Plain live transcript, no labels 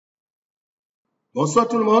Bonsoir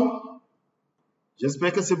tout le monde.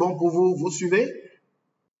 J'espère que c'est bon pour vous. Vous suivez?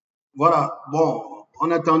 Voilà. Bon,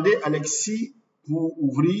 on attendait Alexis pour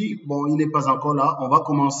ouvrir. Bon, il n'est pas encore là. On va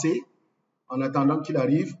commencer en attendant qu'il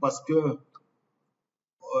arrive parce que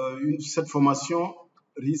cette formation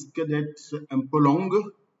risque d'être un peu longue.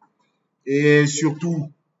 Et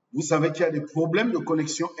surtout, vous savez qu'il y a des problèmes de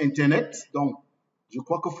connexion Internet. Donc, je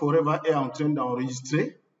crois que Forever est en train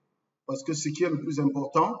d'enregistrer parce que ce qui est le plus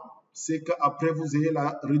important, c'est qu'après, vous ayez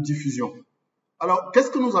la rediffusion. Alors, qu'est-ce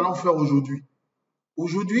que nous allons faire aujourd'hui?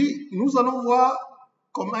 Aujourd'hui, nous allons voir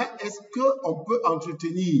comment est-ce qu'on peut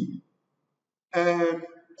entretenir un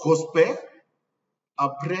prospect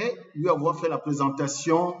après lui avoir fait la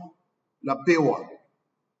présentation, la POA.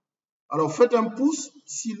 Alors, faites un pouce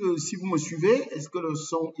si vous me suivez. Est-ce que le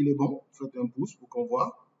son, il est bon? Faites un pouce pour qu'on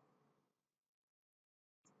voit.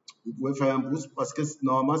 Vous pouvez faire un pouce parce que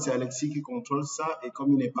normalement, c'est Alexis qui contrôle ça et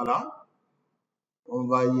comme il n'est pas là, on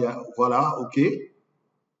va y... Voilà, OK.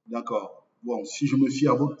 D'accord. Bon, si je me fie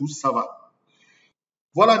à votre pouce, ça va.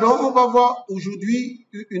 Voilà, donc on va voir aujourd'hui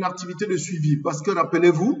une activité de suivi parce que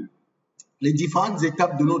rappelez-vous, les différentes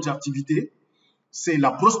étapes de notre activité, c'est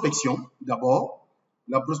la prospection d'abord.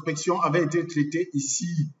 La prospection avait été traitée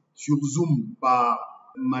ici sur Zoom par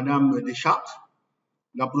Madame Deschartres.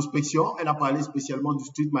 La prospection, elle a parlé spécialement du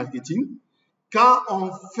street marketing. Quand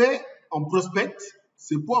on prospecte,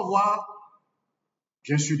 c'est pour avoir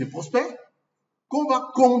bien sûr des prospects qu'on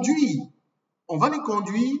va conduire. On va les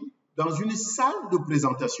conduire dans une salle de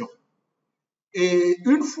présentation. Et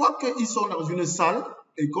une fois qu'ils sont dans une salle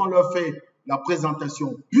et qu'on leur fait la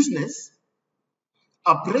présentation business,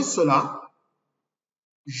 après cela,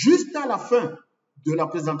 juste à la fin de la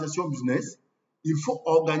présentation business, il faut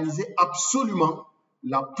organiser absolument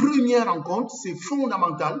la première rencontre, c'est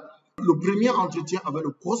fondamental, le premier entretien avec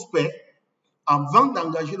le prospect avant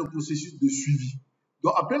d'engager le processus de suivi.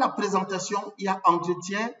 Donc après la présentation, il y a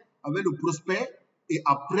entretien avec le prospect et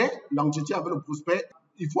après l'entretien avec le prospect,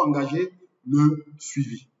 il faut engager le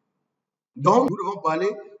suivi. Donc, nous devons parler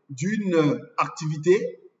d'une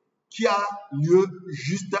activité qui a lieu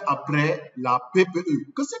juste après la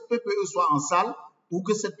PPE. Que cette PPE soit en salle ou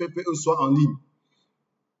que cette PPE soit en ligne.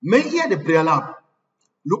 Mais il y a des préalables.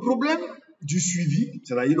 Le problème du suivi,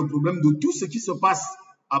 c'est-à-dire le problème de tout ce qui se passe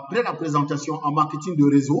après la présentation en marketing de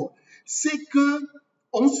réseau, c'est que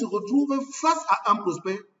on se retrouve face à un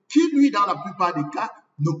prospect qui, lui, dans la plupart des cas,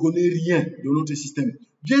 ne connaît rien de notre système.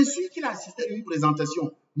 Bien sûr qu'il a assisté à une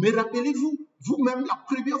présentation, mais rappelez-vous, vous-même, la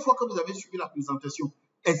première fois que vous avez suivi la présentation,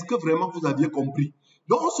 est-ce que vraiment vous aviez compris?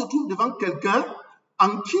 Donc, on se trouve devant quelqu'un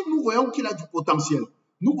en qui nous voyons qu'il a du potentiel.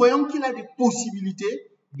 Nous voyons qu'il a des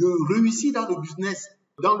possibilités de réussir dans le business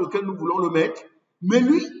dans lequel nous voulons le mettre, mais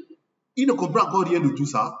lui, il ne comprend encore rien de tout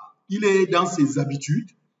ça. Il est dans ses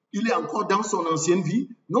habitudes, il est encore dans son ancienne vie.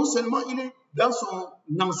 Non seulement il est dans son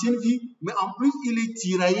ancienne vie, mais en plus, il est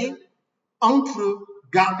tiraillé entre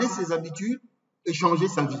garder ses habitudes et changer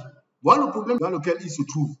sa vie. Voilà le problème dans lequel il se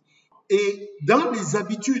trouve. Et dans les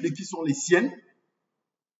habitudes qui sont les siennes,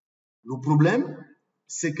 le problème,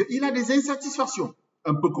 c'est qu'il a des insatisfactions.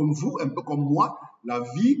 Un peu comme vous, un peu comme moi, la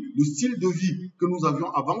vie, le style de vie que nous avions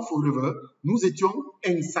avant Forever, nous étions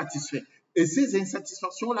insatisfaits. Et ces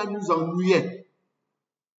insatisfactions-là nous ennuyaient.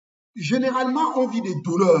 Généralement, on vit des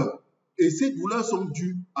douleurs. Et ces douleurs sont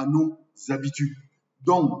dues à nos habitudes.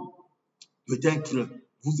 Donc, peut-être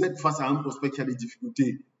vous êtes face à un prospect qui a des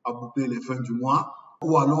difficultés à boucler les fins du mois,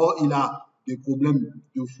 ou alors il a des problèmes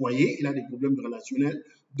de foyer, il a des problèmes relationnels.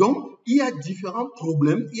 Donc, il y a différents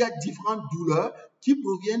problèmes, il y a différentes douleurs qui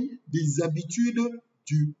proviennent des habitudes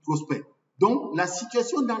du prospect. Donc, la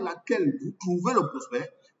situation dans laquelle vous trouvez le prospect,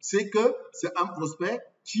 c'est que c'est un prospect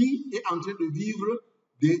qui est en train de vivre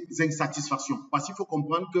des insatisfactions. Parce qu'il faut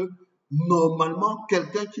comprendre que normalement,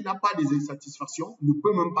 quelqu'un qui n'a pas des insatisfactions ne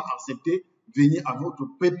peut même pas accepter venir à votre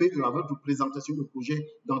PPE, à votre présentation de projet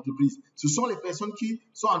d'entreprise. Ce sont les personnes qui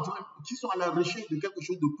sont à la recherche de quelque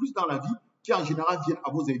chose de plus dans la vie, qui en général viennent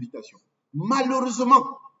à vos invitations. Malheureusement,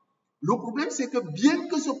 le problème c'est que bien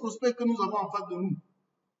que ce prospect que nous avons en face de nous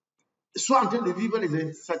soit en train de vivre les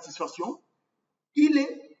insatisfactions, il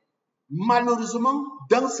est malheureusement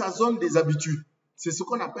dans sa zone des habitudes. C'est ce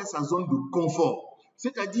qu'on appelle sa zone de confort.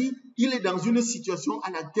 C'est-à-dire, il est dans une situation à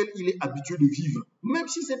laquelle il est habitué de vivre. Même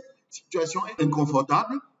si cette situation est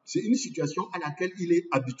inconfortable, c'est une situation à laquelle il est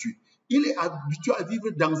habitué. Il est habitué à vivre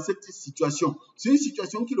dans cette situation. C'est une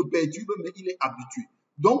situation qui le perturbe, mais il est habitué.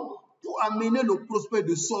 Donc, pour amener le prospect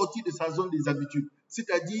de sortir de sa zone des habitudes,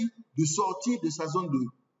 c'est-à-dire de sortir de sa zone de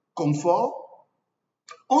confort,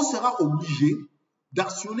 on sera obligé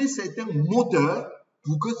d'actionner certains moteurs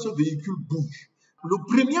pour que ce véhicule bouge. Le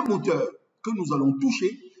premier moteur que nous allons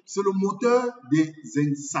toucher, c'est le moteur des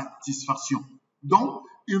insatisfactions. Donc,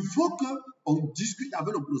 il faut qu'on discute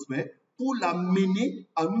avec le prospect pour l'amener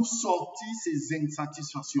à nous sortir ces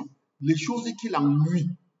insatisfactions, les choses qui l'ennuient,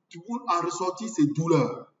 pour en ressortir ses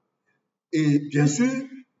douleurs. Et bien sûr,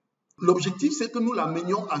 l'objectif, c'est que nous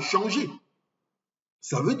l'amenions à changer.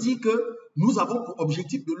 Ça veut dire que nous avons pour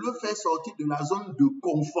objectif de le faire sortir de la zone de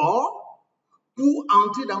confort pour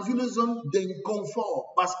entrer dans une zone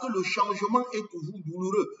d'inconfort, parce que le changement est toujours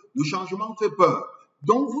douloureux. Le changement fait peur.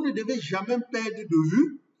 Donc, vous ne devez jamais perdre de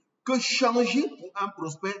vue que changer pour un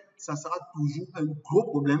prospect, ça sera toujours un gros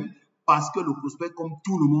problème, parce que le prospect, comme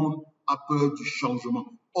tout le monde, a peur du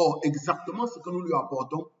changement. Or, exactement ce que nous lui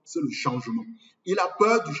apportons, c'est le changement. Il a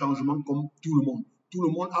peur du changement comme tout le monde. Tout le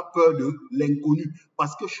monde a peur de l'inconnu,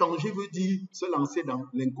 parce que changer veut dire se lancer dans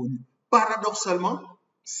l'inconnu. Paradoxalement,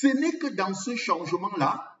 ce n'est que dans ce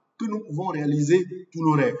changement-là que nous pouvons réaliser tous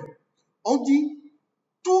nos rêves. On dit,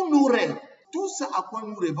 tous nos rêves, tout ce à quoi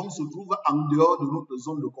nous rêvons se trouve en dehors de notre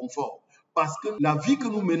zone de confort. Parce que la vie que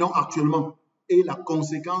nous menons actuellement est la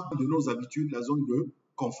conséquence de nos habitudes, la zone de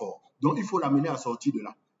confort. Donc, il faut l'amener à sortir de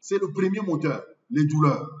là. C'est le premier moteur, les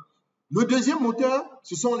douleurs. Le deuxième moteur,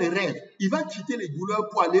 ce sont les rêves. Il va quitter les douleurs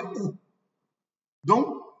pour aller où? Donc,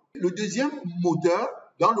 le deuxième moteur,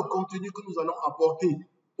 dans le contenu que nous allons apporter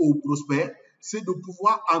au prospect, c'est de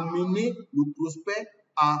pouvoir amener le prospect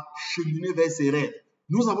à cheminer vers ses rêves.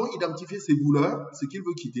 Nous avons identifié ses douleurs, ce qu'il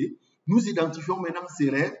veut quitter. Nous identifions maintenant ses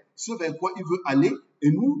rêves, ce vers quoi il veut aller,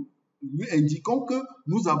 et nous lui indiquons que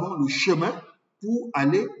nous avons le chemin pour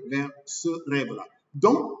aller vers ce rêve-là.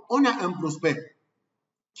 Donc, on a un prospect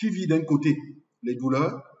qui vit d'un côté les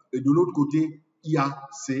douleurs et de l'autre côté, il y a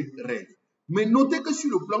ses rêves. Mais notez que sur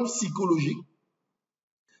le plan psychologique,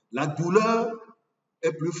 la douleur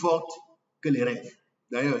est plus forte que les rêves.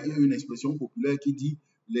 D'ailleurs, il y a une expression populaire qui dit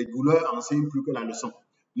 « les douleurs enseignent plus que la leçon ».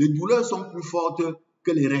 Les douleurs sont plus fortes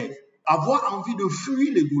que les rêves. Avoir envie de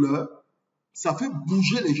fuir les douleurs, ça fait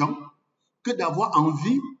bouger les gens que d'avoir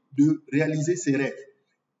envie de réaliser ses rêves.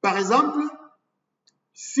 Par exemple,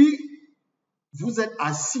 si vous êtes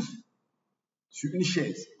assis sur une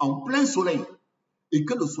chaise en plein soleil et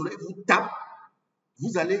que le soleil vous tape,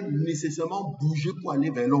 vous allez nécessairement bouger pour aller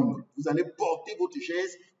vers l'ombre. Vous allez porter votre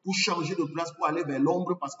chaise pour changer de place pour aller vers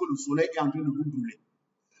l'ombre parce que le soleil est en train de vous brûler.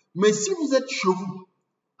 Mais si vous êtes chez vous,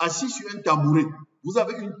 assis sur un tabouret, vous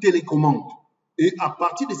avez une télécommande et à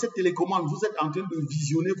partir de cette télécommande, vous êtes en train de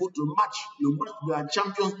visionner votre match, le match de la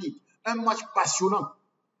Champions League, un match passionnant.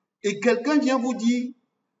 Et quelqu'un vient vous dire,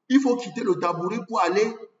 il faut quitter le tabouret pour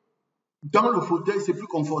aller dans le fauteuil, c'est plus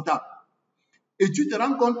confortable. Et tu te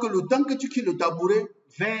rends compte que le temps que tu quittes le tabouret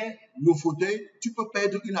vers le fauteuil, tu peux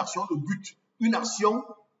perdre une action de but, une action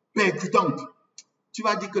percutante. Tu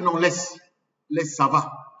vas dire que non, laisse, ça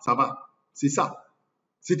va, c'est ça.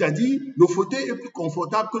 C'est-à-dire, le fauteuil est plus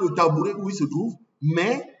confortable que le tabouret où il se trouve,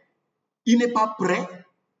 mais il n'est pas prêt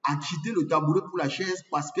à quitter le tabouret pour la chaise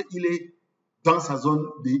parce qu'il est dans sa zone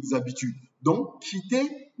des habitudes. Donc, quitter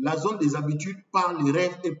la zone des habitudes par les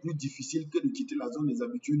rêves est plus difficile que de quitter la zone des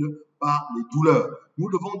habitudes par les douleurs. Nous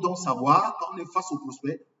devons donc savoir, quand on est face au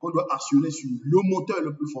prospect, qu'on doit actionner sur le moteur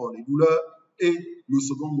le plus fort, les douleurs, et le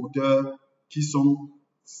second moteur qui sont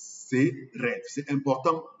ses rêves. C'est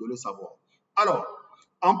important de le savoir. Alors,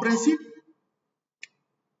 en principe,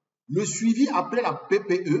 le suivi après la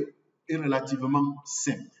PPE est relativement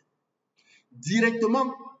simple.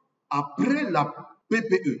 Directement après la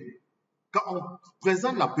PPE, quand on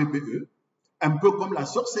présente la PPE, un peu comme la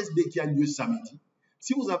success day qui a lieu samedi,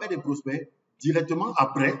 si vous avez des prospects, directement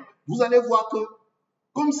après, vous allez voir que,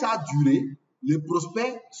 comme ça a duré, les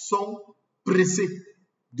prospects sont pressés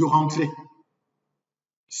de rentrer.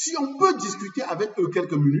 Si on peut discuter avec eux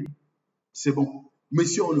quelques minutes, c'est bon. Mais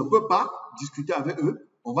si on ne peut pas discuter avec eux,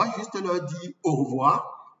 on va juste leur dire au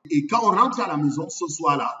revoir. Et quand on rentre à la maison ce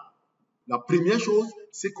soir-là, la première chose,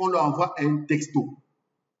 c'est qu'on leur envoie un texto.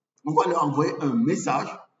 On va leur envoyer un message.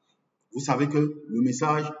 Vous savez que le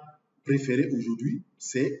message préféré aujourd'hui,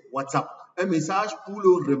 c'est WhatsApp. Un message pour le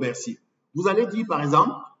remercier. Vous allez dire par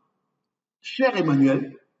exemple, « Cher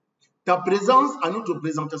Emmanuel, ta présence à notre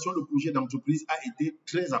présentation de projet d'entreprise a été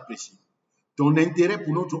très appréciée. Ton intérêt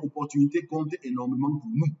pour notre opportunité compte énormément pour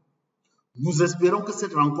nous. Nous espérons que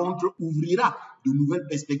cette rencontre ouvrira de nouvelles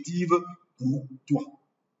perspectives pour toi.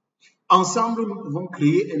 Ensemble, nous pouvons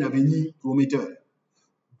créer un avenir prometteur.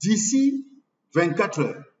 D'ici 24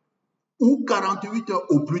 heures ou 48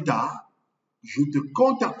 heures au plus tard, je te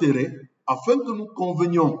contacterai afin que nous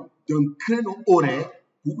convenions d'un créneau horaire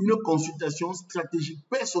pour une consultation stratégique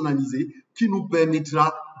personnalisée qui nous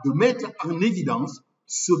permettra de mettre en évidence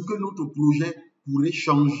ce que notre projet pourrait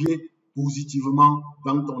changer positivement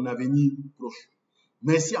dans ton avenir proche.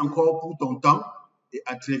 Merci encore pour ton temps et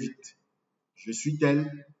à très vite. Je suis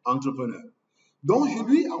tel entrepreneur. Donc, je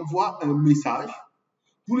lui envoie un message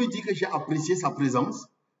pour lui dire que j'ai apprécié sa présence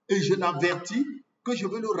et je l'avertis que je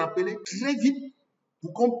veux le rappeler très vite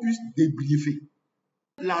pour qu'on puisse débriefer.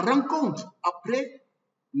 La rencontre après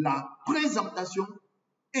la présentation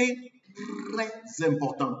est très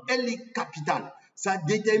importante. Elle est capitale. Ça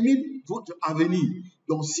détermine votre avenir.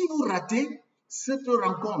 Donc, si vous ratez cette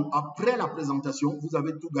rencontre après la présentation, vous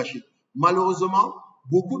avez tout gâché. Malheureusement,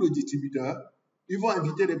 beaucoup de distributeurs, ils vont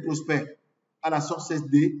inviter les prospects à la Success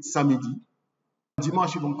Day samedi.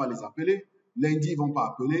 Dimanche, ils ne vont pas les appeler. Lundi, ils ne vont pas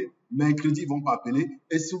appeler. Mercredi, ils ne vont pas appeler.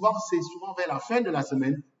 Et souvent, c'est souvent vers la fin de la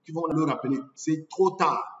semaine qu'ils vont leur appeler. C'est trop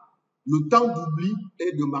tard. Le temps d'oubli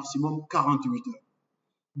est de maximum 48 heures.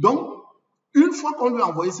 Donc, une fois qu'on lui a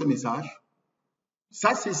envoyé ce message,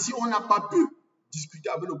 ça c'est si on n'a pas pu discuter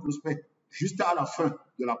avec le prospect juste à la fin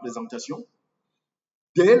de la présentation.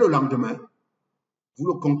 Dès le lendemain, vous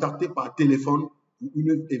le contactez par téléphone pour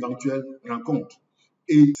une éventuelle rencontre.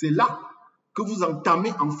 Et c'est là que vous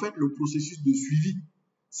entamez en fait le processus de suivi.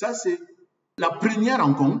 Ça, c'est la première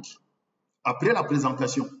rencontre après la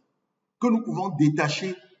présentation que nous pouvons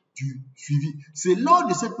détacher du suivi. C'est lors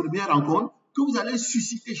de cette première rencontre que vous allez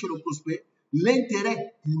susciter chez le prospect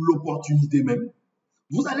l'intérêt pour l'opportunité même.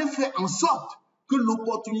 Vous allez faire en sorte que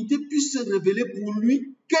l'opportunité puisse se révéler pour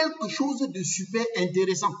lui quelque chose de super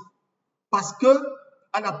intéressant. Parce que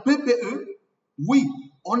à la PPE, oui,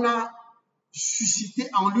 on a suscité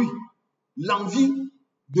en lui l'envie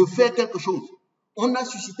de faire quelque chose. On a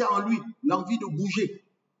suscité en lui l'envie de bouger.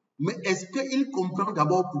 Mais est-ce qu'il comprend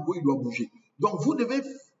d'abord pourquoi il doit bouger? Donc, vous devez,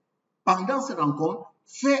 pendant cette rencontre,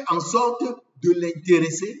 faire en sorte de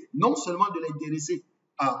l'intéresser, non seulement de l'intéresser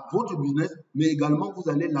à votre business, mais également vous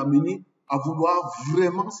allez l'amener à vouloir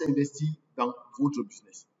vraiment s'investir dans votre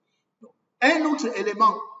business. Donc, un autre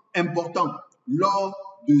élément important lors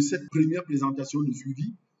de cette première présentation de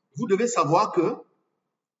suivi, vous devez savoir que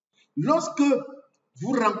lorsque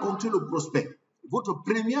vous rencontrez le prospect, votre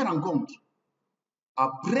première rencontre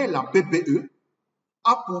après la PPE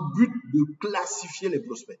a pour but de classifier les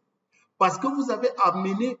prospects. Parce que vous avez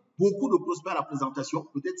amené beaucoup de prospects à la présentation,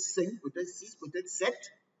 peut-être 5, peut-être 6, peut-être 7,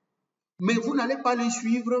 mais vous n'allez pas les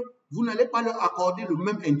suivre, vous n'allez pas leur accorder le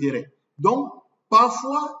même intérêt. Donc,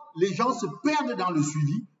 parfois, les gens se perdent dans le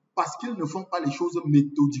suivi parce qu'ils ne font pas les choses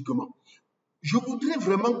méthodiquement. Je voudrais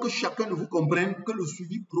vraiment que chacun de vous comprenne que le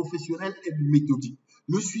suivi professionnel est méthodique.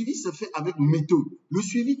 Le suivi se fait avec méthode. Le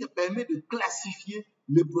suivi te permet de classifier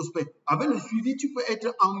les prospects. Avec le suivi, tu peux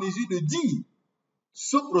être en mesure de dire,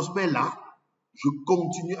 ce prospect-là, je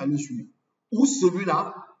continue à le suivre. Ou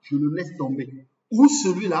celui-là, je le laisse tomber. Ou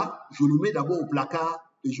celui-là, je le mets d'abord au placard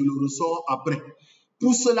et je le ressors après.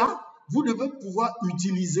 Pour cela, vous devez pouvoir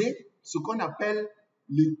utiliser ce qu'on appelle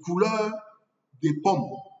les couleurs des pommes.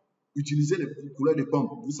 Utiliser les couleurs des pommes.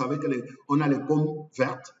 Vous savez qu'on a les pommes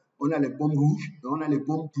vertes, on a les pommes rouges et on a les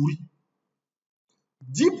pommes pourries.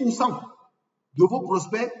 10% de vos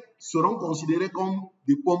prospects seront considérés comme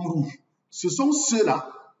des pommes rouges. Ce sont ceux-là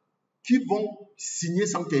qui vont signer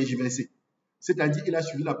sans tergiverser. C'est-à-dire, il a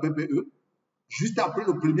suivi la PPE. Juste après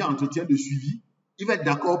le premier entretien de suivi, il va être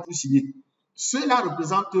d'accord pour signer. Ceux-là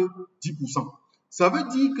représentent 10%. Ça veut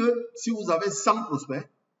dire que si vous avez 100 prospects,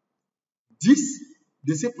 10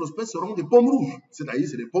 de ces prospects seront des pommes rouges, c'est-à-dire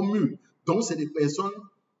c'est des pommes mûres. Donc, c'est des personnes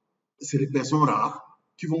rares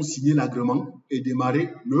qui vont signer l'agrément et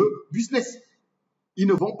démarrer le business. Ils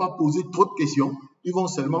ne vont pas poser trop de questions, ils vont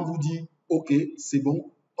seulement vous dire, ok, c'est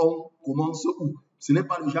bon, on commence où? Ce n'est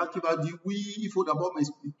pas le genre qui va dire, oui, il faut d'abord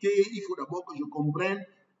m'expliquer, il faut d'abord que je comprenne.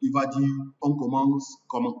 Il va dire, on commence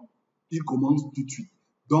comment? Il commence tout de suite.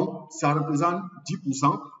 Donc, ça représente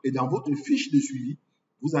 10% et dans votre fiche de suivi,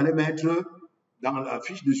 vous allez mettre dans la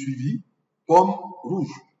fiche de suivi, pomme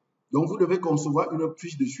rouge. Donc, vous devez concevoir une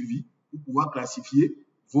fiche de suivi pour pouvoir classifier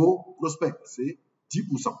vos prospects. C'est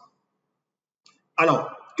 10%.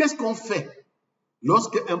 Alors, qu'est-ce qu'on fait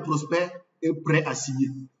lorsqu'un prospect est prêt à signer?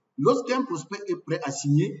 Lorsqu'un prospect est prêt à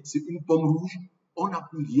signer, c'est une pomme rouge, on n'a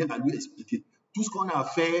plus rien à lui expliquer. Tout ce qu'on a à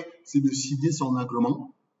faire, c'est de signer son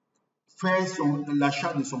agrément, faire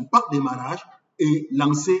l'achat de son pack démarrage et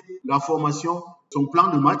lancer la formation, son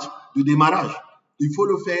plan de match de démarrage. Il faut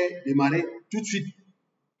le faire démarrer tout de suite.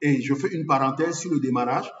 Et je fais une parenthèse sur le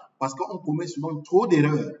démarrage parce qu'on commet souvent trop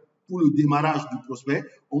d'erreurs pour le démarrage du prospect.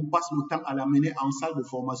 On passe le temps à l'amener en salle de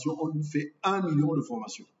formation. On lui fait 1 million de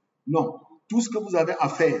formations. Non. Tout ce que vous avez à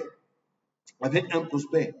faire avec un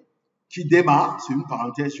prospect qui démarre, c'est une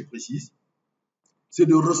parenthèse, je précise, c'est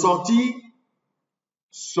de ressortir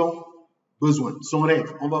son besoin, son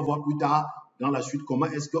rêve. On va voir plus tard dans la suite comment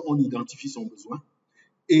est-ce qu'on identifie son besoin.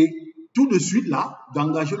 Et tout de suite là,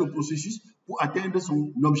 d'engager le processus pour atteindre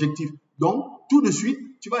son objectif. Donc, tout de suite,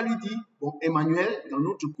 tu vas lui dire, bon, Emmanuel, dans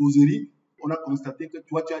notre causerie, on a constaté que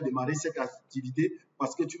toi, tu as démarré cette activité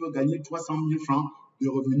parce que tu veux gagner 300 000 francs de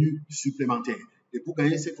revenus supplémentaires. Et pour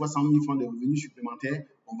gagner ces 300 000 francs de revenus supplémentaires,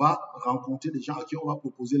 on va rencontrer des gens à qui on va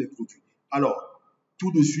proposer les produits. Alors,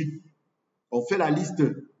 tout de suite, on fait la liste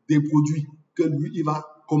des produits que lui, il va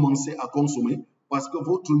commencer à consommer parce que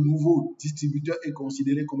votre nouveau distributeur est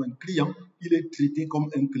considéré comme un client, il est traité comme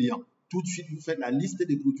un client. Tout de suite, vous faites la liste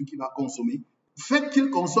des produits qu'il va consommer. Faites qu'il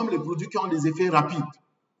consomme les produits qui ont des effets rapides.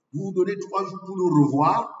 Vous vous donnez 3 jours pour le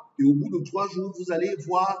revoir et au bout de 3 jours, vous allez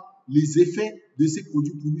voir les effets de ces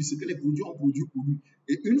produits pour lui, ce que les produits ont produit pour lui.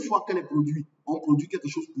 Et une fois que les produits ont produit quelque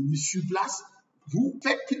chose pour lui sur place, vous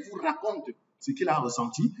faites qu'il vous raconte ce qu'il a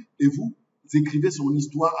ressenti et vous écrivez son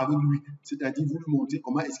histoire avec lui. C'est-à-dire, vous lui montrez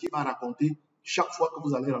comment est-ce qu'il va raconter chaque fois que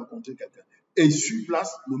vous allez rencontrer quelqu'un. Et sur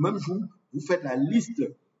place, le même jour, vous faites la liste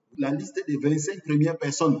des 25 premières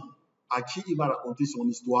personnes à qui il va raconter son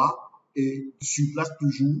histoire. Et sur place,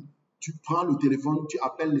 toujours, tu prends le téléphone, tu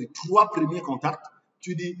appelles les 3 premiers contacts.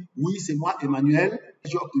 Tu dis, oui, c'est moi, Emmanuel.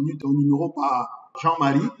 J'ai obtenu ton numéro par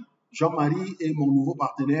Jean-Marie. Jean-Marie est mon nouveau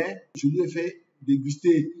partenaire. Je lui ai fait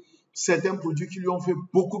déguster certains produits qui lui ont fait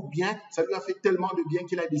beaucoup de bien. Ça lui a fait tellement de bien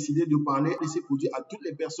qu'il a décidé de parler de ces produits à toutes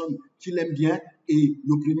les personnes qui l'aiment bien. Et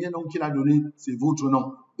le premier nom qu'il a donné, c'est votre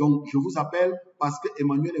nom. Donc, je vous appelle parce que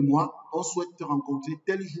Emmanuel et moi, on souhaite te rencontrer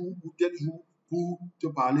tel jour ou tel jour pour te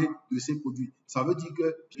parler de ces produits. Ça veut dire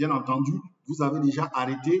que, bien entendu, vous avez déjà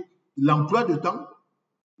arrêté l'emploi de temps,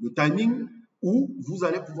 le timing où vous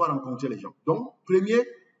allez pouvoir rencontrer les gens. Donc, premier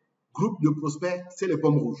groupe de prospects, c'est les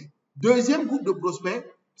pommes rouges. Deuxième groupe de prospects,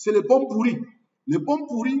 c'est les pommes pourries. Les pommes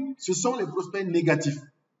pourries, ce sont les prospects négatifs.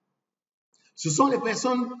 Ce sont les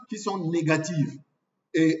personnes qui sont négatives.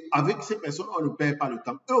 Et avec ces personnes, on ne perd pas le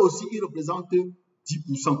temps. Eux aussi, ils représentent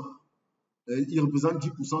 10%. Ils représentent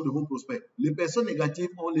 10% de vos prospects. Les personnes négatives,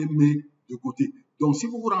 on les met de côté. Donc, si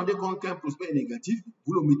vous vous rendez compte qu'un prospect est négatif,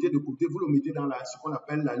 vous le mettez de côté, vous le mettez dans ce qu'on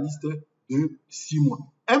appelle la liste de 6 mois.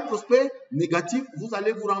 Un prospect négatif, vous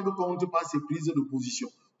allez vous rendre compte par ses prises de position.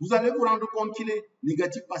 Vous allez vous rendre compte qu'il est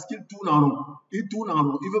négatif parce qu'il tourne en rond. Il tourne en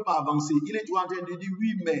rond, il ne veut pas avancer. Il est toujours en train de dire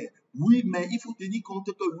oui, mais, il faut tenir compte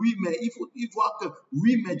que oui, mais, il voit que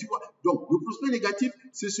oui, mais, tu vois. Donc, le prospect négatif,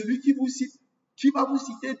 c'est celui qui vous cite, qui va vous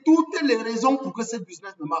citer toutes les raisons pour que ce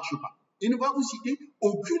business ne marche pas. Il ne va vous citer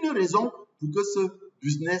aucune raison pour que ce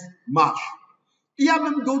business marche. Il y a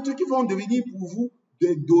même d'autres qui vont devenir pour vous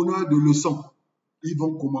des donneurs de leçons. Ils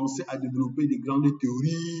vont commencer à développer des grandes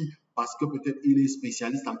théories parce que peut-être il est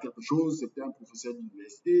spécialiste en quelque chose, c'est peut-être un professeur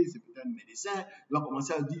d'université, c'est peut-être un médecin. Il va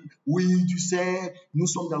commencer à dire, oui, tu sais, nous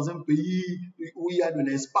sommes dans un pays où il y a de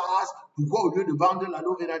l'espace. Pourquoi au lieu de vendre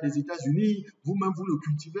l'aloe vera des États-Unis, vous-même vous ne le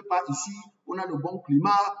cultivez pas ici? On a le bon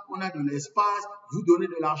climat, on a de l'espace, vous donnez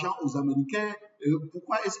de l'argent aux Américains.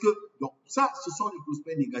 Pourquoi est-ce que... Donc ça, ce sont des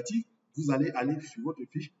prospects négatifs. Vous allez aller sur votre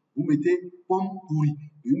fiche, vous mettez pomme pourrie.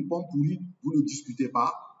 Et une pomme pourrie, vous ne discutez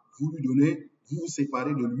pas, vous lui donnez, vous vous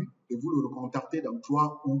séparez de lui et vous le recontactez dans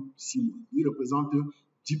 3 ou 6 mois. Il représente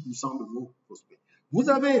 10% de vos prospects. Vous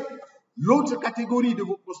avez l'autre catégorie de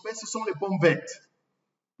vos prospects, ce sont les pommes vertes.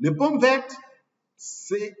 Les pommes vertes,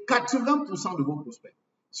 c'est 80% de vos prospects.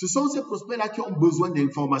 Ce sont ces prospects-là qui ont besoin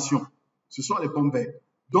d'informations. Ce sont les pommes vertes.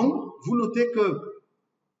 Donc, vous notez que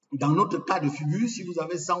dans notre cas de figure, si vous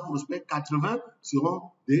avez 100 prospects, 80 seront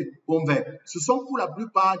des pommes vertes. Ce sont pour la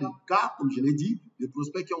plupart des cas, comme je l'ai dit, des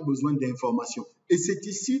prospects qui ont besoin d'informations. Et c'est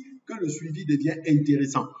ici que le suivi devient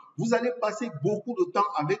intéressant. Vous allez passer beaucoup de temps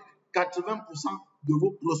avec 80% de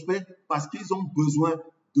vos prospects parce qu'ils ont besoin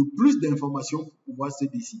de plus d'informations pour pouvoir se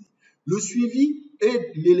décider. Le suivi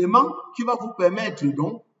est l'élément qui va vous permettre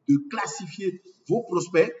donc de classifier vos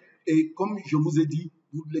prospects et comme je vous ai dit,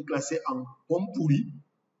 vous les classez en pommes pourries,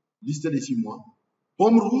 liste des 6 mois.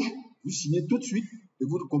 Pomme rouge, vous signez tout de suite et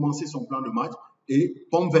vous commencez son plan de match. Et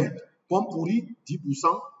pomme verte, pomme pourrie,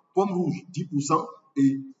 10%, pomme rouge, 10%,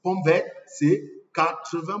 et pomme verte, c'est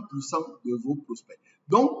 80% de vos prospects.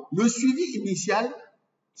 Donc, le suivi initial,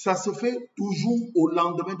 ça se fait toujours au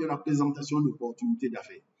lendemain de la présentation de l'opportunité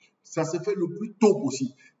d'affaires. Ça se fait le plus tôt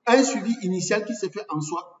possible. Un suivi initial qui se fait en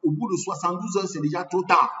soi, au bout de 72 heures, c'est déjà trop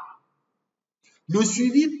tard. Le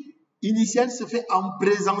suivi initial se fait en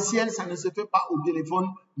présentiel, ça ne se fait pas au téléphone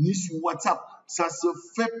ni sur WhatsApp. Ça ne se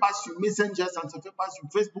fait pas sur Messenger, ça ne se fait pas sur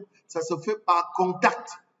Facebook, ça se fait par contact.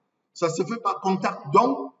 Ça se fait par contact.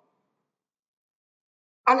 Donc,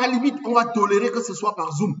 à la limite, on va tolérer que ce soit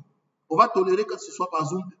par Zoom. On va tolérer que ce soit par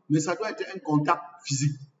Zoom, mais ça doit être un contact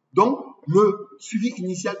physique. Donc, le suivi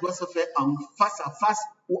initial doit se faire en face à face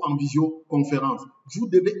ou en visioconférence. Vous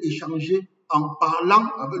devez échanger en parlant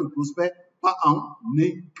avec le prospect, pas en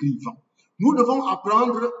écrivant. Nous devons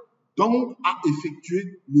apprendre donc à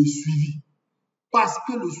effectuer le suivi parce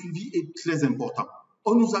que le suivi est très important.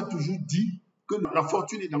 On nous a toujours dit que la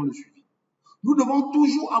fortune est dans le suivi. Nous devons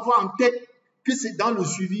toujours avoir en tête que c'est dans le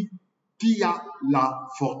suivi qu'il y a la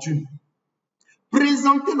fortune.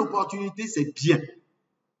 Présenter l'opportunité, c'est bien.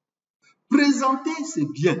 Présenter, c'est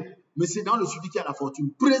bien, mais c'est dans le suivi qu'il y a la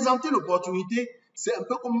fortune. Présenter l'opportunité, c'est un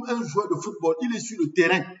peu comme un joueur de football. Il est sur le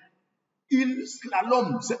terrain. Il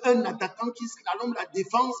slalome. C'est un attaquant qui slalome la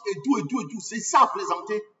défense et tout. C'est ça,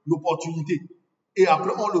 présenter l'opportunité. Et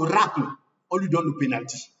après, on le racle. On lui donne le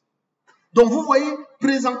pénalty. Donc, vous voyez,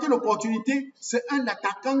 présenter l'opportunité, c'est un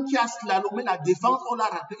attaquant qui a slalomé la défense, on l'a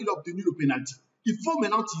raté, il a obtenu le pénalty. Il faut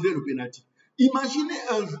maintenant tirer le pénalty. Imaginez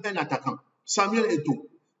un attaquant, Samuel Eto'o.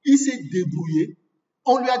 Il s'est débrouillé,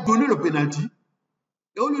 on lui a donné le pénalty,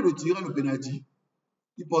 et au lieu de tirer le pénalty,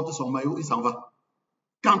 il porte son maillot, il s'en va.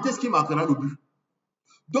 Quand est-ce qu'il marquera le but?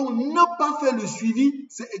 Donc, ne pas faire le suivi,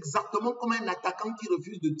 c'est exactement comme un attaquant qui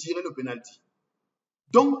refuse de tirer le pénalty.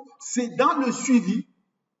 Donc, c'est dans le suivi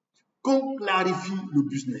qu'on clarifie le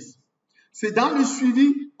business. C'est dans le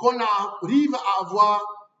suivi qu'on arrive à avoir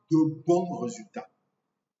de bons résultats.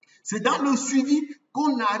 C'est dans le suivi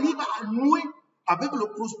qu'on arrive à nouer avec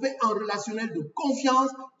le prospect un relationnel de confiance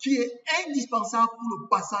qui est indispensable pour le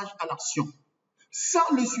passage à l'action.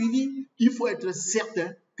 Sans le suivi, il faut être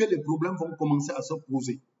certain que les problèmes vont commencer à se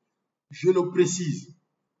poser. Je le précise,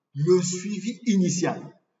 le suivi initial,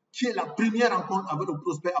 qui est la première rencontre avec le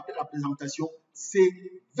prospect après la présentation, c'est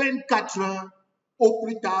 24 heures, au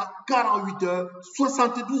plus tard 48 heures,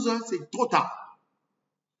 72 heures, c'est trop tard.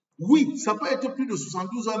 Oui, ça peut être plus de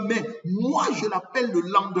 72 heures, mais moi, je l'appelle le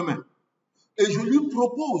lendemain. Et je lui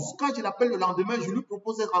propose, quand je l'appelle le lendemain, je lui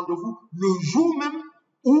propose un rendez-vous le jour même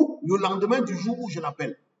ou le lendemain du jour où je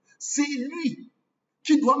l'appelle. C'est lui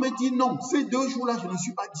qui doit me dire non, ces 2 jours-là, je ne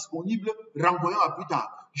suis pas disponible, renvoyons à plus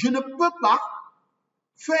tard. Je ne peux pas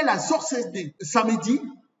faire la source SD samedi,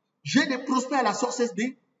 j'ai des prospects à la source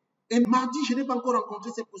SD, et mardi, je n'ai pas encore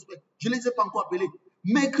rencontré ces prospects, je ne les ai pas encore appelés.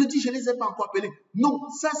 Mercredi, je ne les ai pas encore appelés. Non,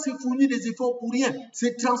 ça c'est fournir des efforts pour rien,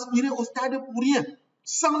 c'est transpirer au stade pour rien.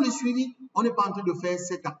 Sans le suivi, on n'est pas en train de faire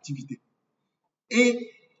cette activité.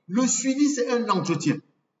 Et le suivi, c'est un entretien.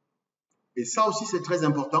 Et ça aussi, c'est très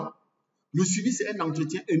important. Le suivi, c'est un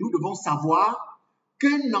entretien et nous devons savoir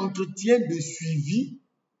qu'un entretien de suivi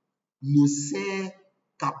ne sert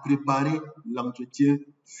qu'à préparer l'entretien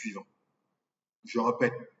suivant. Je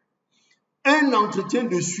répète, un entretien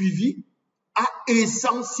de suivi a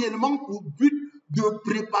essentiellement pour but de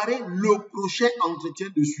préparer le prochain entretien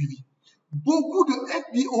de suivi. Beaucoup de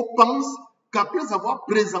FBO pensent qu'après avoir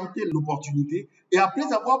présenté l'opportunité et après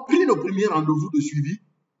avoir pris le premier rendez-vous de suivi,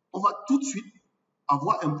 on va tout de suite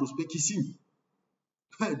avoir un prospect qui signe.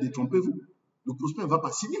 Détrompez-vous, le prospect ne va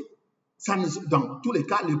pas signer. Ça ne, dans tous les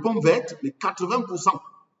cas, les pommes vertes, les 80%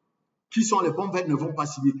 qui sont les pommes vertes ne vont pas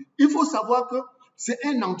signer. Il faut savoir que c'est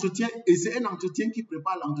un entretien et c'est un entretien qui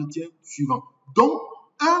prépare l'entretien suivant. Donc,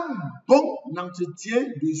 un bon entretien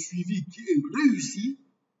de suivi qui est réussi,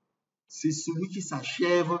 c'est celui qui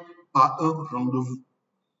s'achève par un rendez-vous.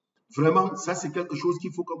 Vraiment, ça c'est quelque chose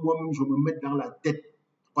qu'il faut que moi-même je me mette dans la tête.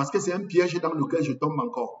 Parce que c'est un piège dans lequel je tombe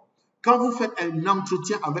encore. Quand vous faites un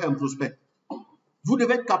entretien avec un prospect, vous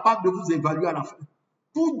devez être capable de vous évaluer à la fin.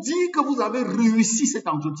 Pour dire que vous avez réussi cet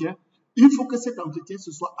entretien, il faut que cet entretien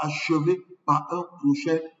se soit achevé par un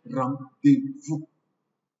prochain rendez-vous.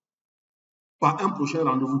 Par un prochain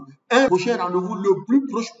rendez-vous. Un prochain rendez-vous le plus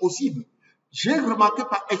proche possible. J'ai remarqué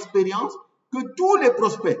par expérience que tous les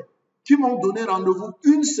prospects qui m'ont donné rendez-vous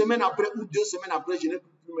 1 semaine après ou 2 semaines après, je n'ai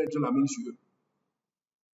plus mettre la main sur eux.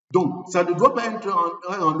 Donc, ça ne doit pas être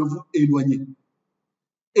un rendez-vous éloigné.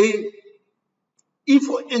 Et il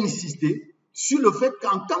faut insister sur le fait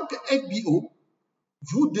qu'en tant que FBO,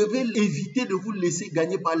 vous devez éviter de vous laisser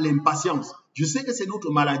gagner par l'impatience. Je sais que c'est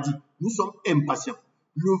notre maladie. Nous sommes impatients.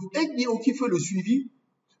 Le FBO qui fait le suivi,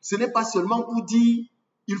 ce n'est pas seulement pour dire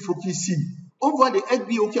il faut qu'il signe. On voit des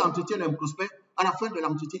FBO qui entretiennent un prospect, à la fin de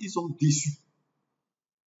l'entretien, ils sont déçus.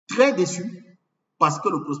 Très déçus parce que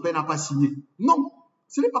le prospect n'a pas signé. Non,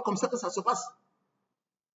 ce n'est pas comme ça que ça se passe.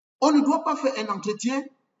 On ne doit pas faire un entretien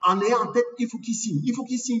en ayant en tête il faut qu'il signe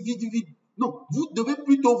vite, vite. Non, vous devez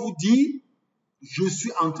plutôt vous dire je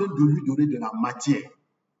suis en train de lui donner de la matière.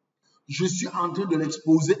 Je suis en train de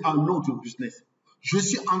l'exposer à notre business. Je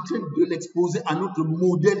suis en train de l'exposer à notre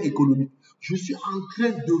modèle économique. Je suis en train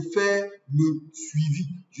de faire le suivi.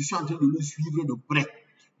 Je suis en train de le suivre de près.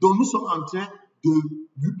 Donc, nous sommes en train de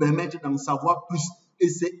lui permettre d'en savoir plus. Et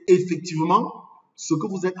c'est effectivement ce que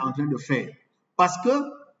vous êtes en train de faire. Parce que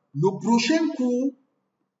le prochain cours,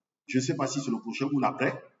 je ne sais pas si c'est le prochain ou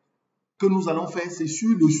l'après, que nous allons faire, c'est sur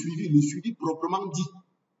le suivi proprement dit,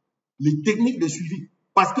 les techniques de suivi.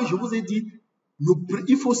 Parce que je vous ai dit,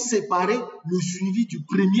 il faut séparer le suivi du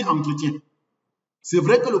premier entretien. C'est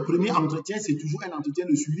vrai que le premier entretien, c'est toujours un entretien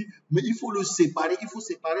de suivi, mais il faut le séparer. Il faut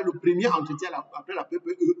séparer le premier entretien après la PPE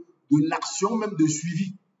de l'action même de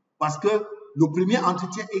suivi. Parce que le premier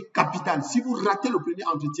entretien est capital. Si vous ratez le premier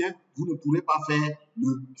entretien, vous ne pourrez pas faire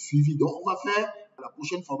le suivi. Donc, on va faire la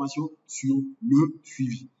prochaine formation sur le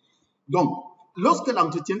suivi. Donc, lorsque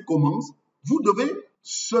l'entretien commence, vous devez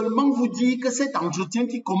seulement vous dire que cet entretien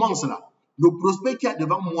qui commence là, le prospect qui est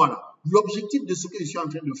devant moi là, l'objectif de ce que je suis en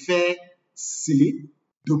train de faire, c'est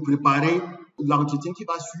de préparer l'entretien qui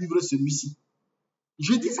va suivre celui-ci.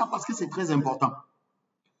 Je dis ça parce que c'est très important.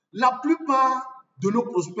 La plupart de nos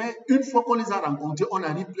prospects, une fois qu'on les a rencontrés, on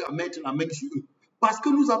n'arrive plus à mettre la main sur eux. Parce que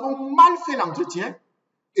nous avons mal fait l'entretien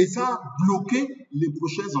et ça a bloqué les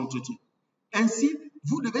prochains entretiens. Ainsi,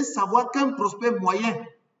 vous devez savoir qu'un prospect moyen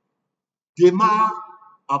démarre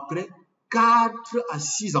après 4 à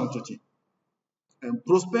 6 entretiens. Un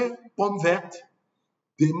prospect pomme verte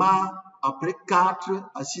démarre après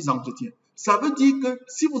 4 à 6 entretiens. Ça veut dire que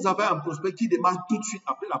si vous avez un prospect qui démarre tout de suite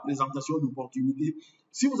après la présentation d'opportunité,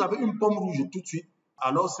 si vous avez une pomme rouge tout de suite,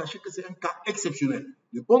 alors sachez que c'est un cas exceptionnel.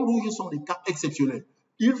 Les pommes rouges sont des cas exceptionnels.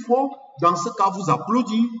 Il faut, dans ce cas, vous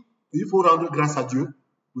applaudir, il faut rendre grâce à Dieu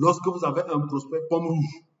lorsque vous avez un prospect pomme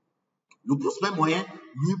rouge. Le prospect moyen,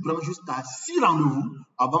 lui, prend jusqu'à 6 rendez-vous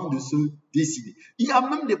avant de se décider. Il y a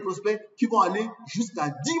même des prospects qui vont aller jusqu'à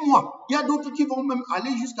 10 mois. Il y a d'autres qui vont même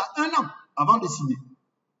aller jusqu'à 1 an avant de signer.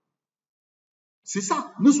 C'est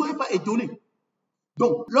ça. Ne soyez pas étonnés.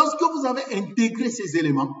 Donc, lorsque vous avez intégré ces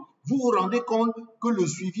éléments, vous vous rendez compte que le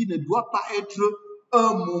suivi ne doit pas être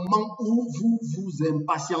un moment où vous vous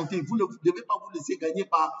impatientez. Vous ne devez pas vous laisser gagner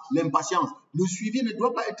par l'impatience. Le suivi ne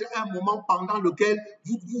doit pas être un moment pendant lequel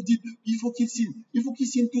vous vous dites il faut qu'il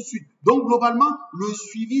signe tout de suite. Donc, globalement, le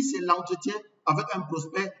suivi, c'est l'entretien avec un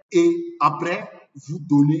prospect et après, vous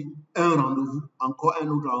donnez un rendez-vous, encore un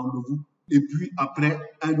autre rendez-vous et puis après,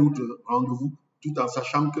 un autre rendez-vous, tout en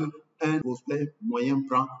sachant qu'un prospect moyen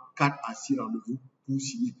prend 4 à 6 rendez-vous pour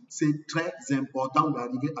signer. C'est très important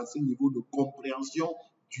d'arriver à ce niveau de compréhension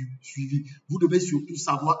du suivi. Vous devez surtout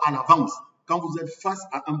savoir à l'avance, quand vous êtes face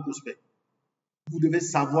à un prospect, vous devez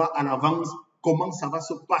savoir à l'avance comment ça va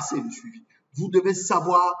se passer le suivi. Vous devez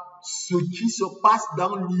savoir ce qui se passe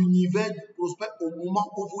dans l'univers du prospect au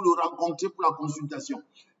moment où vous le rencontrez pour la consultation.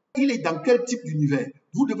 Il est dans quel type d'univers?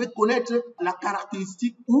 Vous devez connaître la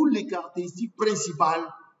caractéristique ou les caractéristiques principales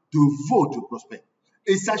de votre prospect.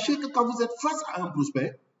 Et sachez que quand vous êtes face à un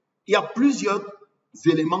prospect, il y a plusieurs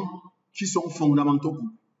éléments qui sont fondamentaux pour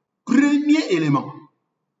vous. Premier élément.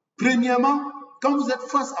 Premièrement, quand vous êtes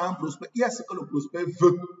face à un prospect, il y a ce que le prospect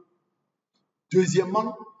veut.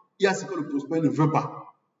 Deuxièmement, il y a ce que le prospect ne veut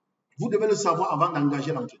pas. Vous devez le savoir avant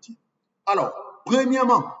d'engager l'entretien. Alors,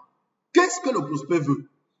 premièrement, qu'est-ce que le prospect veut?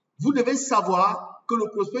 Vous devez savoir que le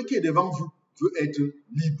prospect qui est devant vous veut être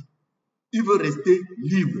libre. Il veut rester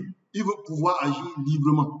libre. Il veut pouvoir agir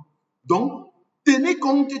librement. Donc, tenez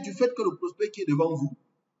compte du fait que le prospect qui est devant vous,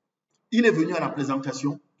 il est venu à la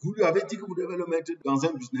présentation. Vous lui avez dit que vous devez le mettre dans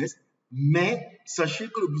un business, mais sachez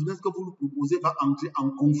que le business que vous lui proposez va entrer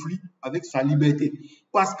en conflit avec sa liberté.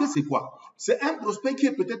 Parce que c'est quoi? C'est un prospect qui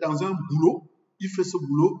est peut-être dans un boulot. Il fait ce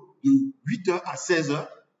boulot de 8h à 16h.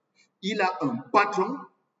 Il a un patron.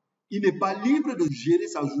 Il n'est pas libre de gérer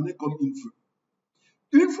sa journée comme il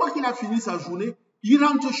veut. Une fois qu'il a fini sa journée, il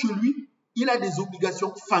rentre chez lui, il a des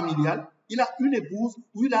obligations familiales, il a une épouse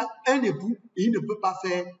ou il a un époux et il ne peut pas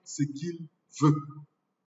faire ce qu'il veut.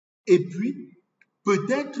 Et puis,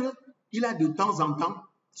 peut-être, il a de temps en temps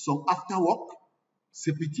son after work,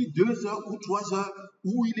 ces petits 2 heures ou 3 heures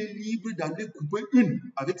où il est libre d'aller couper une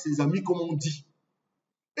avec ses amis, comme on dit.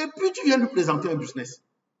 Et puis, tu viens lui présenter un business.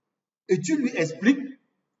 Et tu lui expliques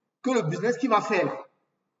que le business qu'il va faire,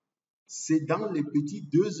 c'est dans les petits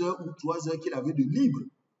 2 heures ou 3 heures qu'il avait de libre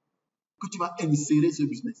que tu vas insérer ce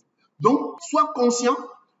business. Donc, sois conscient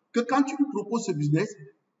que quand tu lui proposes ce business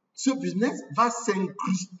va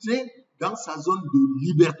s'incruster dans sa zone de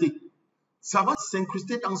liberté. Ça va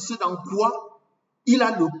s'incruster dans ce dans quoi il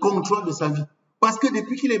a le contrôle de sa vie. Parce que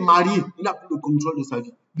depuis qu'il est marié, il n'a plus le contrôle de sa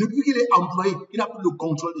vie. Depuis qu'il est employé, il n'a plus le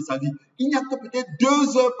contrôle de sa vie. Il n'y a que peut-être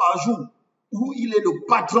 2 heures par jour où il est le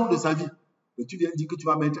patron de sa vie. Et tu viens dire que tu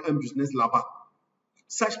vas mettre un business là-bas.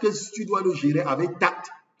 Sache que tu dois le gérer avec tact,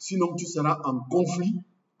 sinon tu seras en conflit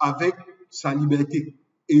avec sa liberté.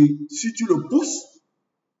 Et si tu le pousses,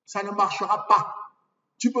 ça ne marchera pas.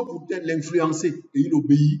 Tu peux peut-être l'influencer et il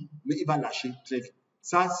obéit, mais il va lâcher très vite.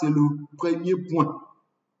 Ça, c'est le premier point.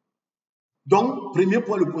 Donc, premier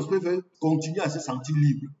point, le prospect veut continuer à se sentir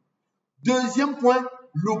libre. Deuxième point,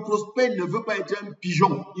 le prospect ne veut pas être un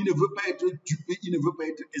pigeon. Il ne veut pas être dupé, il ne veut pas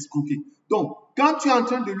être escroqué. Donc, quand tu es en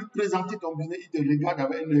train de lui présenter ton business, il te regarde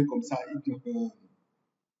avec un œil comme ça, il te dit,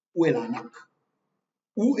 où est l'arnaque?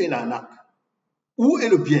 Où est l'arnaque? Où est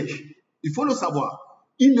le piège? Il faut le savoir.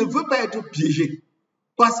 Il ne veut pas être piégé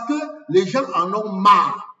parce que les gens en ont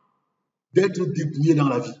marre d'être dépouillés dans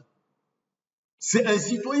la vie. C'est un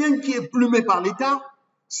citoyen qui est plumé par l'État,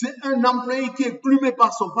 c'est un employé qui est plumé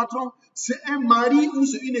par son patron, c'est un mari ou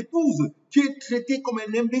c'est une épouse qui est traité comme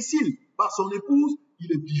un imbécile par son épouse.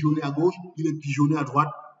 Il est pigeonné à gauche, il est pigeonné à droite.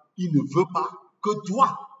 Il ne veut pas que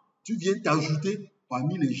toi, tu viennes t'ajouter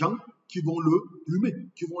parmi les gens qui vont le plumer,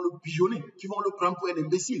 qui vont le pigeonner, qui vont le prendre pour un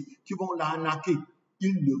imbécile, qui vont l'arnaquer.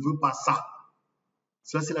 Il ne veut pas ça.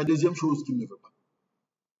 Ça, c'est la deuxième chose qu'il ne veut pas.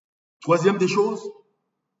 Troisième des choses,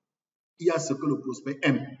 il y a ce que le prospect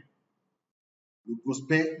aime. Le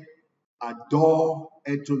prospect adore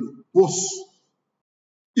être le boss.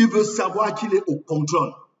 Il veut savoir qu'il est au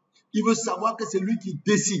contrôle. Il veut savoir que c'est lui qui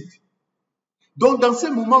décide. Donc, dans ces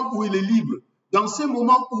moments où il est libre, dans ces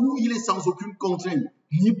moments où il est sans aucune contrainte,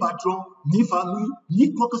 ni patron, ni famille,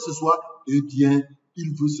 ni quoi que ce soit, eh bien,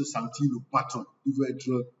 il veut se sentir le patron. Il veut être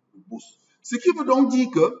le boss. Ce qui veut donc dire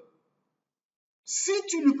que si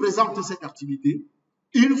tu lui présentes cette activité,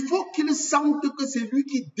 il faut qu'il sente que c'est lui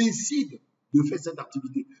qui décide de faire cette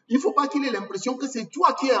activité. Il ne faut pas qu'il ait l'impression que c'est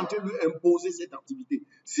toi qui es en train de lui imposer cette activité.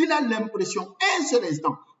 S'il a l'impression, un seul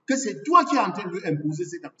instant, que c'est toi qui es en train de lui imposer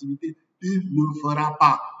cette activité, il ne le fera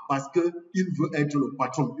pas parce qu'il veut être le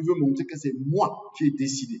patron. Il veut montrer que c'est moi qui ai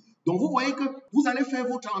décidé. Donc, vous voyez que vous allez faire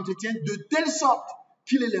votre entretien de telle sorte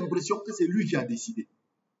qu'il ait l'impression que c'est lui qui a décidé.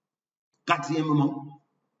 Quatrièmement,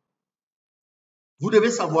 vous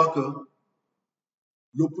devez savoir que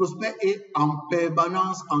le prospect est en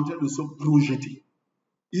permanence en train de se projeter.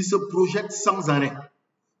 Il se projette sans arrêt.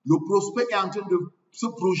 Le prospect est en train de se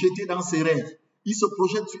projeter dans ses rêves. Il se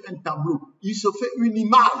projette sur un tableau. Il se fait une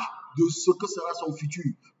image de ce que sera son futur.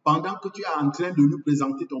 Pendant que tu es en train de lui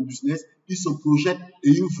présenter ton business, il se projette et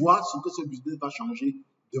il voit ce que ce business va changer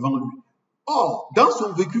devant lui. Or, dans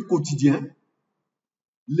son vécu quotidien,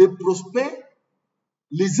 les prospects,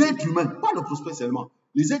 les êtres humains, pas le prospect seulement,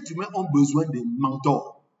 les êtres humains ont besoin des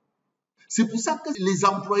mentors. C'est pour ça que les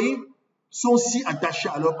employés sont si attachés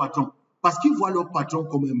à leur patron, parce qu'ils voient leur patron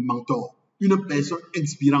comme un mentor, une personne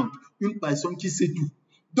inspirante, une personne qui sait tout.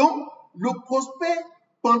 Donc, le prospect,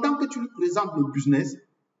 pendant que tu lui présentes le business,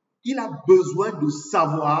 il a besoin de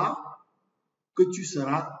savoir que tu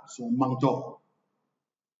seras son mentor.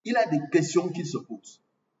 Il a des questions qu'il se pose.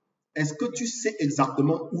 Est-ce que tu sais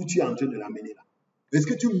exactement où tu es en train de l'amener là? Est-ce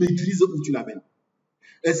que tu maîtrises où tu l'amènes?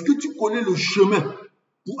 Est-ce que tu connais le chemin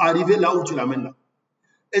pour arriver là où tu l'amènes là?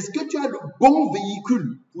 Est-ce que tu as le bon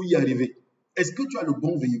véhicule pour y arriver? Est-ce que tu as le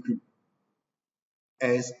bon véhicule?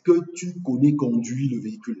 Est-ce que tu connais conduire le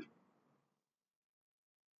véhicule?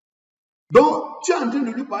 Donc, tu es en train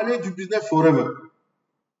de lui parler du business forever.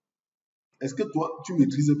 Est-ce que toi, tu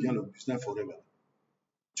maîtrises bien le business forever?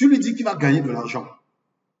 Tu lui dis qu'il va gagner de l'argent.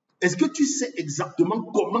 Est-ce que tu sais exactement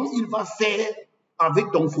comment il va faire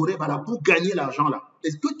avec ton forever là pour gagner l'argent là?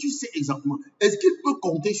 Est-ce que tu sais exactement? Est-ce qu'il peut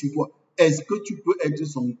compter sur toi? Est-ce que tu peux être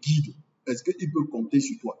son guide? Est-ce qu'il peut compter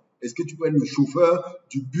sur toi? Est-ce que tu peux être le chauffeur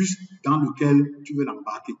du bus dans lequel tu veux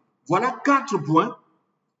l'embarquer? Voilà 4 points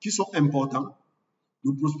qui sont importants.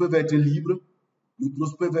 Le prospect va être libre. Le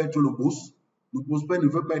prospect va être le boss. Le prospect ne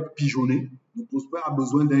veut pas être pigeonné. Le prospect a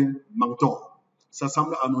besoin d'un mentor. Ça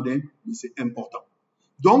semble anodin, mais c'est important.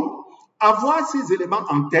 Donc, avoir ces éléments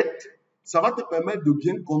en tête, ça va te permettre de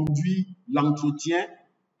bien conduire l'entretien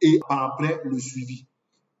et par après le suivi.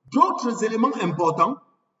 D'autres éléments importants,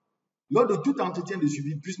 lors de tout entretien de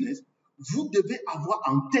suivi business, vous devez avoir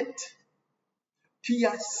en tête qu'il y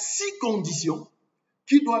a 6 conditions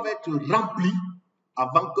qui doivent être remplies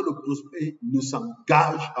avant que le prospect ne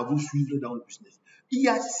s'engage à vous suivre dans le business. Il y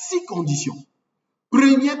a 6 conditions.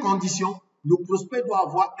 Première condition, le prospect doit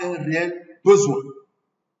avoir un réel besoin.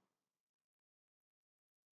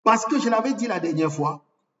 Parce que je l'avais dit la dernière fois,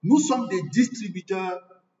 nous sommes des distributeurs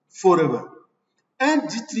forever. Un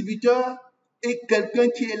distributeur est quelqu'un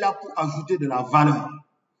qui est là pour ajouter de la valeur.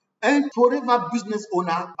 Un forever business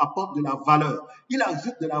owner apporte de la valeur. Il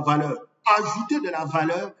ajoute de la valeur. Ajouter de la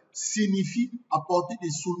valeur signifie apporter des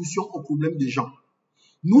solutions aux problèmes des gens.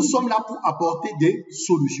 Nous sommes là pour apporter des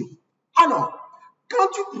solutions. Alors, Quand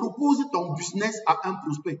tu proposes ton business à un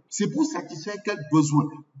prospect, c'est pour satisfaire quel besoin.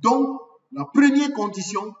 Donc, la première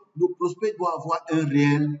condition, le prospect doit avoir un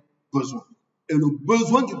réel besoin. Et le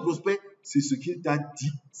besoin du prospect, c'est ce qu'il t'a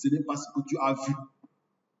dit, ce n'est pas ce que tu as vu.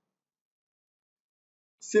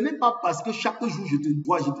 Ce n'est pas parce que chaque jour je te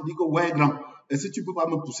dis que ouais grand, est-ce que tu ne peux pas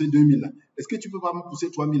me pousser 2000 là? Est-ce que tu ne peux pas me pousser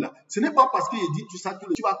 3000 là? Ce n'est pas parce qu'il dit tout ça que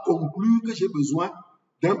tu vas conclure que j'ai besoin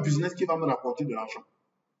d'un business qui va me rapporter de l'argent.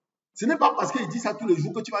 Ce n'est pas parce qu'il dit ça tous les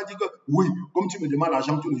jours que tu vas dire que oui, comme tu me demandes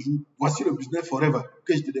l'argent tous les jours, voici le business forever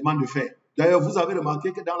que je te demande de faire. D'ailleurs, vous avez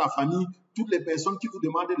remarqué que dans la famille, toutes les personnes qui vous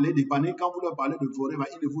demandent de les dépanner, quand vous leur parlez de forever,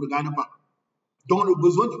 ils ne vous regardent pas. Donc, le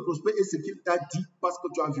besoin du prospect est ce qu'il t'a dit parce que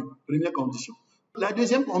tu as vu. Première condition. La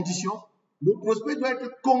deuxième condition, le prospect doit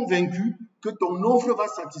être convaincu que ton offre va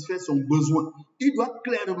satisfaire son besoin. Il doit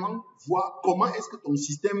clairement voir comment est-ce que ton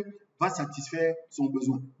système va satisfaire son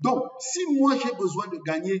besoin. Donc, si moi j'ai besoin de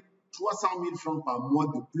gagner 300 000 francs par mois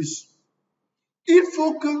de plus, il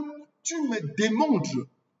faut que tu me démontres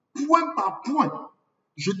point par point.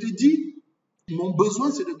 Je te dis, mon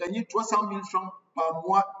besoin c'est de gagner 300 000 francs par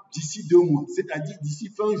mois d'ici 2 mois, c'est-à-dire d'ici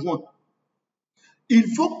fin juin.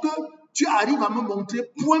 Il faut que tu arrives à me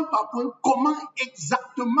montrer point par point comment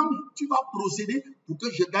exactement tu vas procéder pour que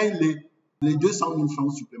je gagne les 200 000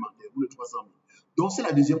 francs supplémentaires ou les 300 000. Donc, c'est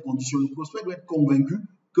la deuxième condition. Le prospect doit être convaincu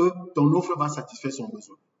que ton offre va satisfaire son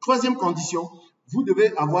besoin. Troisième condition, vous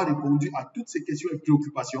devez avoir répondu à toutes ces questions et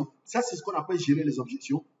préoccupations. Ça, c'est ce qu'on appelle gérer les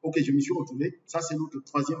objections. Ok, je me suis retrouvé. Ça, c'est notre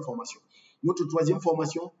troisième formation. Notre troisième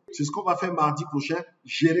formation, c'est ce qu'on va faire mardi prochain,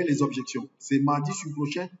 gérer les objections. C'est mardi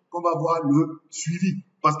prochain qu'on va voir le suivi.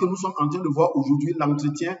 Parce que nous sommes en train de voir aujourd'hui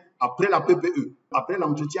l'entretien après la PPE. Après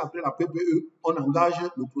l'entretien, après la PPE, on engage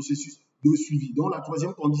le processus de suivi. Donc, la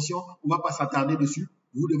troisième condition, on ne va pas s'attarder dessus.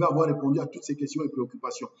 Vous devez avoir répondu à toutes ces questions et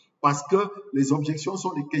préoccupations. Parce que les objections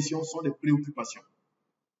sont des questions, sont des préoccupations.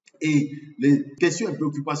 Et les questions et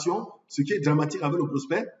préoccupations, ce qui est dramatique avec le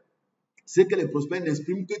prospect, c'est que les prospects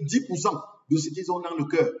n'expriment que 10% de ce qu'ils ont dans le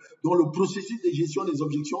cœur. Donc, le processus de gestion des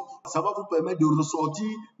objections, ça va vous permettre de ressortir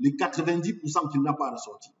les 90% qu'il n'a pas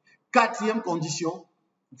ressorti. Quatrième condition,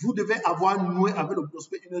 vous devez avoir noué avec le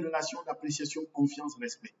prospect une relation d'appréciation, confiance,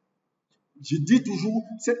 respect. Je dis toujours,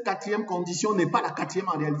 cette quatrième condition n'est pas la quatrième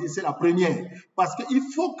en réalité, c'est la première. Parce qu'il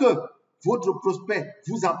faut que votre prospect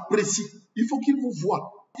vous apprécie. Il faut qu'il vous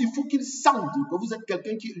voie. Il faut qu'il sente que vous êtes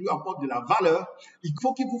quelqu'un qui lui apporte de la valeur. Il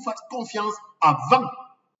faut qu'il vous fasse confiance avant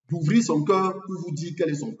d'ouvrir son cœur pour vous dire quel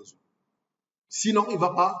est son besoin. Sinon, il ne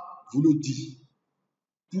va pas vous le dire.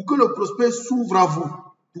 Pour que le prospect s'ouvre à vous,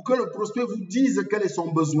 pour que le prospect vous dise quel est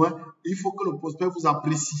son besoin, il faut que le prospect vous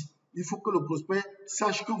apprécie. Il faut que le prospect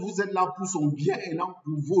sache que vous êtes là pour son bien et non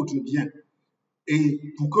pour votre bien.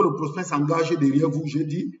 Et pour que le prospect s'engage derrière vous, j'ai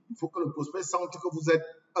dit, il faut que le prospect sente que vous êtes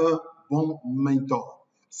un bon mentor.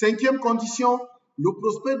 Cinquième condition, le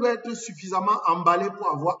prospect doit être suffisamment emballé pour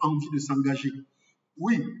avoir envie de s'engager.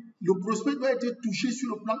 Oui, le prospect doit être touché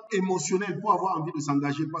sur le plan émotionnel pour avoir envie de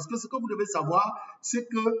s'engager. Parce que ce que vous devez savoir, c'est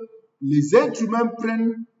que les êtres humains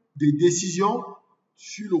prennent des décisions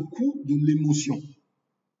sur le coup de l'émotion.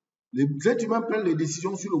 Les êtres humains prennent les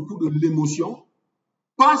décisions sur le coup de l'émotion,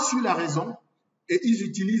 pas sur la raison, et ils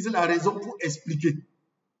utilisent la raison pour expliquer.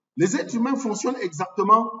 Les êtres humains fonctionnent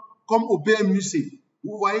exactement comme au PMUC.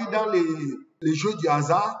 Vous voyez dans les jeux du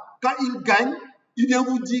hasard, quand il gagne, il vient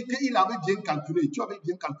vous dire qu'il avait bien calculé. Tu avais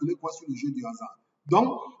bien calculé quoi sur le jeu du hasard.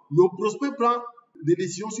 Donc, le prospect prend des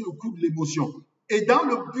décisions sur le coup de l'émotion. Et dans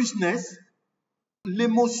le business,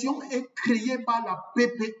 l'émotion est créée par la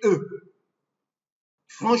PPE.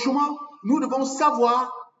 Franchement, nous devons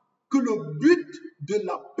savoir que le but de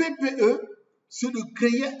la PPE, c'est de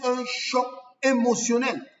créer un choc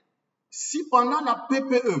émotionnel. Si pendant la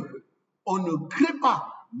PPE, on ne crée pas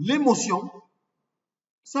l'émotion,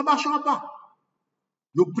 ça ne marchera pas.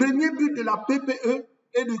 Le premier but de la PPE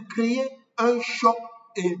est de créer un choc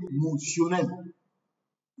émotionnel.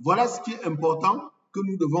 Voilà ce qui est important que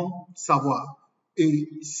nous devons savoir. Et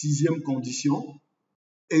sixième condition,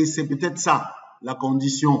 et c'est peut-être ça la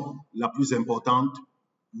condition la plus importante,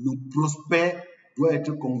 le prospect doit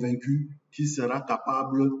être convaincu qu'il sera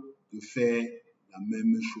capable de faire la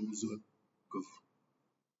même chose que vous.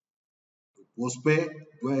 Le prospect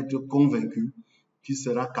doit être convaincu qu'il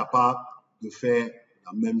sera capable de faire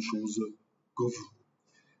la même chose que vous.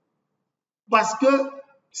 Parce que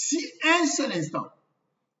si un seul instant,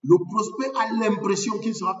 le prospect a l'impression qu'il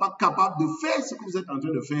ne sera pas capable de faire ce que vous êtes en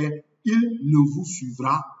train de faire, il ne vous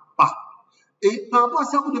suivra pas. Et par rapport à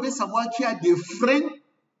ça, vous devez savoir qu'il y a des freins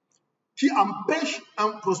qui empêchent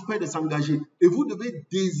un prospect de s'engager. Et vous devez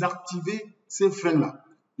désactiver ces freins-là.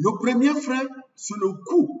 Le premier frein, c'est le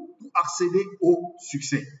coût pour accéder au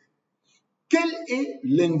succès. Quel est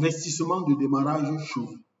l'investissement de démarrage chez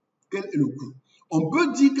vous? Quel est le coût? On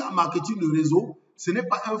peut dire qu'en marketing de réseau, ce n'est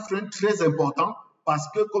pas un frein très important parce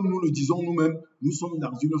que, comme nous le disons nous-mêmes, nous sommes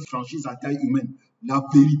dans une franchise à taille humaine. La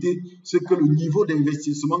vérité, c'est que le niveau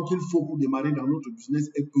d'investissement qu'il faut pour démarrer dans notre business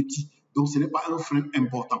est petit. Donc, ce n'est pas un frein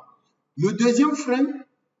important. Le deuxième frein,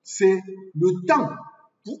 c'est le temps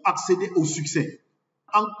pour accéder au succès.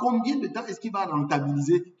 En combien de temps est-ce qu'il va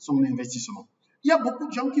rentabiliser son investissement? Il y a beaucoup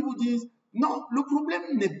de gens qui vous disent, non, le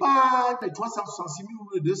problème n'est pas les 366 000 ou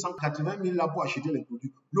les 280 000 là pour acheter les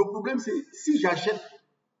produits. Le problème, c'est si j'achète,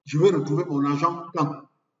 je vais retrouver mon argent quand?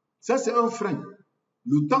 Ça, c'est un frein.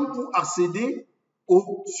 Le temps pour accéder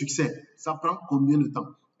au succès, ça prend combien de temps?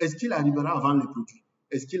 Est-ce qu'il arrivera à vendre les produits?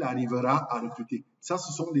 Est-ce qu'il arrivera à recruter? Ça,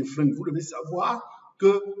 ce sont des freins. Vous devez savoir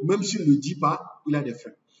que même s'il ne le dit pas, il a des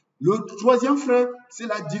freins. Le troisième frein, c'est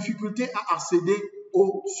la difficulté à accéder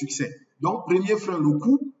au succès. Donc, premier frein, le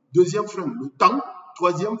coût. Deuxième frein, le temps.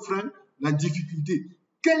 Troisième frein, la difficulté.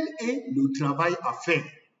 Quel est le travail à faire?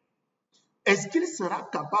 Est-ce qu'il sera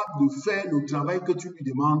capable de faire le travail que tu lui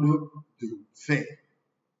demandes de faire?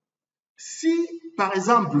 Si, par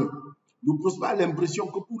exemple, le prospect a l'impression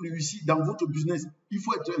que pour réussir dans votre business, il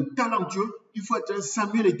faut être un talentueux, il faut être un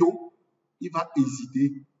Samuel Eto'o, il va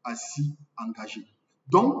hésiter à s'y engager.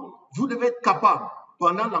 Donc, vous devez être capable,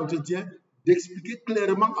 pendant l'entretien, d'expliquer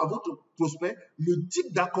clairement à votre prospect le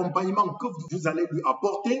type d'accompagnement que vous allez lui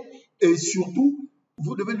apporter et surtout,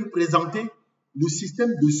 vous devez lui présenter le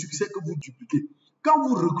système de succès que vous dupliquez. Quand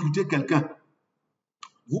vous recrutez quelqu'un,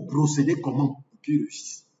 vous procédez comment pour qu'il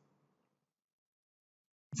réussisse?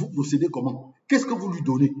 Vous procédez comment? Qu'est-ce que vous lui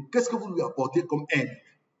donnez? Qu'est-ce que vous lui apportez comme aide?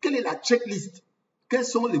 Quelle est la checklist? Quelles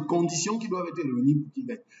sont les conditions qui doivent être réunies pour qu'il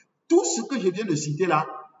gagne? Tout ce que je viens de citer là,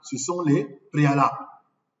 ce sont les préalables.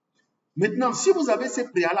 Maintenant, si vous avez ces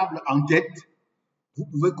préalables en tête, vous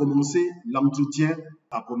pouvez commencer l'entretien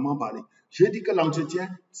à proprement parler. J'ai dit que l'entretien,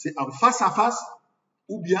 c'est en face à face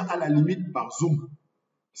ou bien à la limite par Zoom.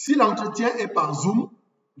 Si l'entretien est par Zoom,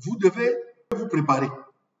 vous devez vous préparer.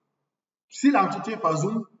 Si l'entretien est par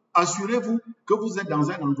Zoom, assurez-vous que vous êtes dans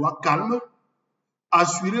un endroit calme.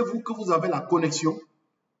 Assurez-vous que vous avez la connexion.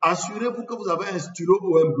 Assurez-vous que vous avez un stylo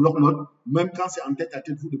ou un bloc-notes. Même quand c'est en tête à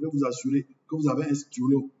tête, vous devez vous assurer que vous avez un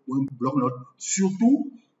stylo ou un bloc-notes.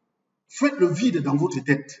 Surtout, faites le vide dans votre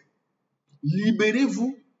tête.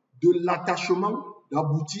 Libérez-vous de l'attachement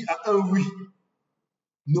d'aboutir à un oui.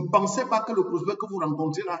 Ne pensez pas que le prospect que vous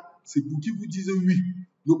rencontrez là, c'est pour qu'il vous dise oui.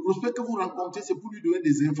 Le prospect que vous rencontrez, c'est pour lui donner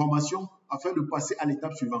des informations afin de passer à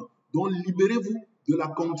l'étape suivante. Donc, libérez-vous de la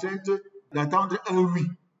contrainte d'attendre un oui.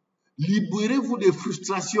 Libérez-vous des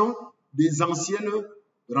frustrations des anciennes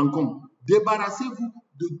rencontres. Débarrassez-vous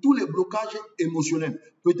de tous les blocages émotionnels.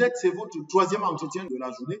 Peut-être c'est votre troisième entretien de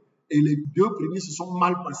la journée et les deux premiers se sont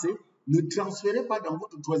mal passés. Ne transférez pas dans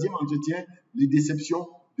votre troisième entretien les déceptions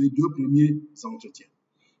des deux premiers entretiens.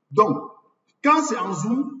 Donc, quand c'est en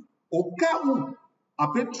Zoom, au cas où,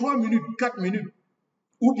 après 3 minutes, 4 minutes,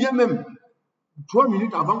 ou bien même 3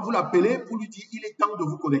 minutes avant, vous l'appelez pour lui dire il est temps de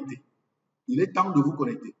vous connecter. Il est temps de vous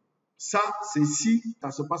connecter. Ça, c'est si ça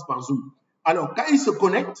se passe par Zoom. Alors, quand il se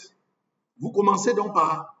connecte, vous commencez donc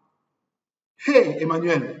par « Hey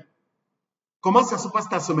Emmanuel, comment ça se passe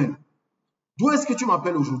ta semaine? D'où est-ce que tu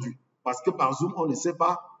m'appelles aujourd'hui ?» Parce que par Zoom, on ne sait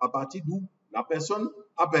pas à partir d'où la personne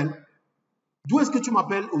appelle. D'où est-ce que tu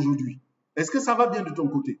m'appelles aujourd'hui? Est-ce que ça va bien de ton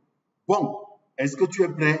côté? Bon, est-ce que tu es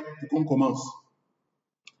prêt pour qu'on commence?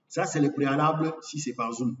 Ça, c'est le préalable si c'est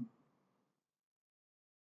par Zoom.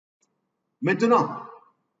 Maintenant,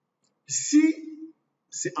 si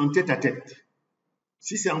c'est en tête à tête,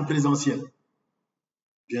 si c'est en présentiel,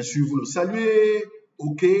 bien sûr, vous le saluez,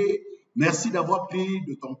 ok, merci d'avoir pris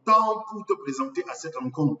de ton temps pour te présenter à cette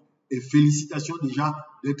rencontre et félicitations déjà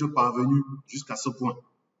d'être parvenu jusqu'à ce point.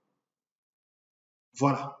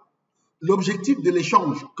 Voilà. L'objectif de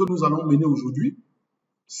l'échange que nous allons mener aujourd'hui,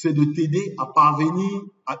 c'est de t'aider à parvenir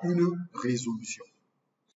à une résolution.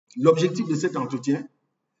 L'objectif de cet entretien,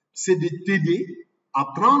 c'est de t'aider à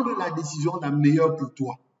prendre la décision la meilleure pour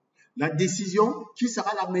toi. La décision qui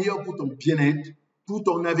sera la meilleure pour ton bien-être, pour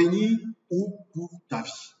ton avenir ou pour ta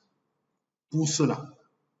vie. Pour cela,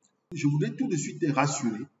 je voudrais tout de suite te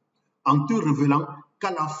rassurer en te révélant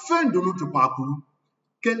qu'à la fin de notre parcours,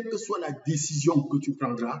 quelle que soit la décision que tu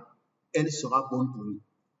prendras, elle sera bonne pour nous.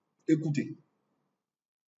 Écoutez,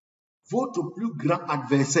 votre plus grand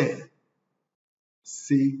adversaire,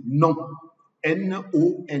 c'est non.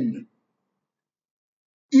 N-O-N.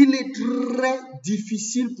 Il est très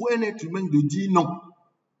difficile pour un être humain de dire non.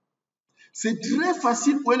 C'est très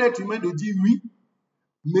facile pour un être humain de dire oui,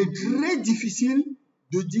 mais très difficile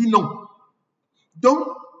de dire non. Donc,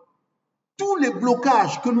 tous les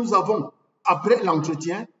blocages que nous avons après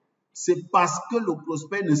l'entretien, c'est parce que le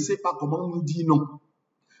prospect ne sait pas comment nous dire non.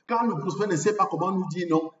 Quand le prospect ne sait pas comment nous dire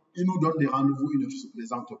non, il nous donne des rendez-vous, il ne se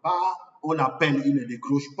présente pas, on l'appelle, il ne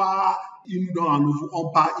décroche pas, il nous donne rendez-vous,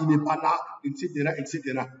 on part, il n'est pas là, etc.,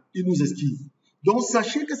 etc. Il nous esquive. Donc,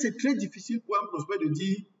 sachez que c'est très difficile pour un prospect de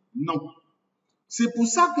dire non. C'est pour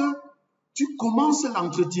ça que tu commences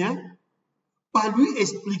l'entretien par lui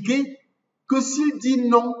expliquer que s'il dit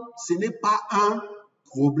non, ce n'est pas un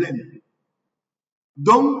problème.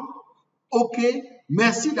 Donc, ok,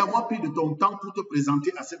 merci d'avoir pris de ton temps pour te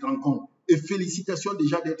présenter à cette rencontre et félicitations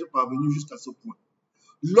déjà d'être parvenu jusqu'à ce point.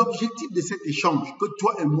 L'objectif de cet échange que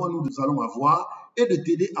toi et moi nous allons avoir est de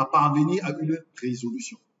t'aider à parvenir à une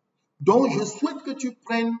résolution. Donc, je souhaite que tu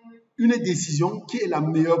prennes une décision qui est la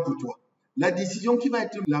meilleure pour toi. La décision qui va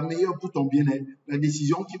être la meilleure pour ton bien-être, la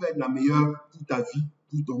décision qui va être la meilleure pour ta vie,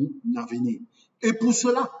 pour ton avenir. Et pour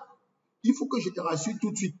cela, il faut que je te rassure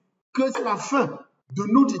tout de suite que à la fin de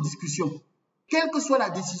notre discussion, quelle que soit la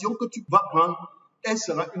décision que tu vas prendre, elle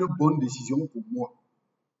sera une bonne décision pour moi.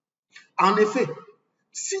 En effet,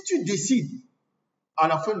 si tu décides à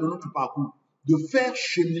la fin de notre parcours de faire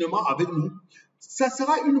cheminement avec nous, ça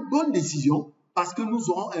sera une bonne décision parce que nous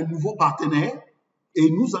aurons un nouveau partenaire et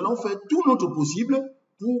nous allons faire tout notre possible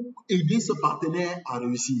pour aider ce partenaire à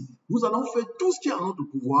réussir. Nous allons faire tout ce qui est en notre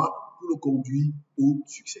pouvoir pour le conduire au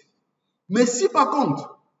succès. Mais si par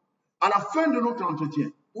contre, à la fin de notre entretien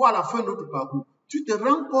ou à la fin de notre parcours, tu te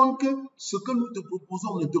rends compte que ce que nous te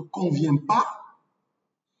proposons ne te convient pas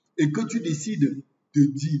et que tu décides de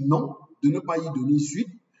dire non, de ne pas y donner suite,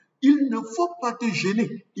 il ne faut pas te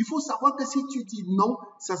gêner. Il faut savoir que si tu dis non,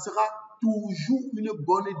 ça sera toujours une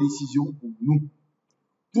bonne décision pour nous.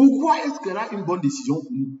 Pourquoi est-ce qu'elle a une bonne décision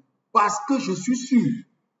pour nous? Parce que je suis sûr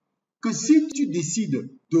que si tu décides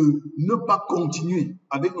de ne pas continuer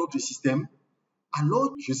avec notre système,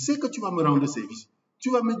 alors je sais que tu vas me rendre service.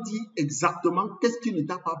 Tu vas me dire exactement qu'est-ce qui ne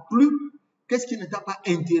t'a pas plu, qu'est-ce qui ne t'a pas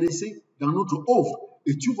intéressé dans notre offre.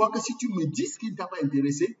 Et tu vois que si tu me dis ce qui ne t'a pas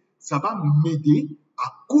intéressé, ça va m'aider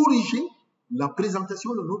à corriger la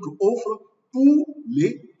présentation de notre offre pour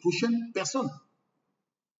les prochaines personnes.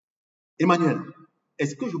 Emmanuel,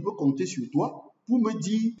 est-ce que je peux compter sur toi pour me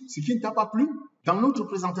dire ce qui ne t'a pas plu dans notre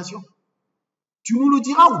présentation? Tu nous le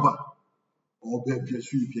diras ou pas? Oh ben, bien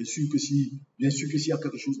sûr que s'il y a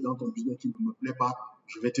quelque chose dans ton business qui ne me plaît pas,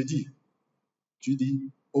 je vais te dire. Tu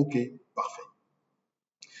dis, ok, parfait.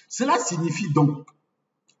 Cela signifie donc,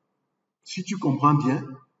 si tu comprends bien,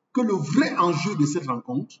 que le vrai enjeu de cette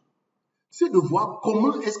rencontre, c'est de voir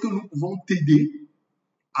comment est-ce que nous pouvons t'aider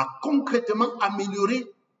à concrètement améliorer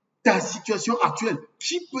ta situation actuelle,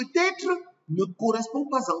 qui peut-être ne correspond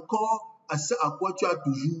pas encore à ce à quoi tu as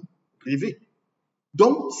toujours rêvé.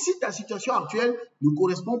 Donc, si ta situation actuelle ne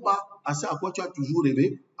correspond pas à ce à quoi tu as toujours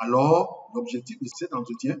rêvé, alors l'objectif de cet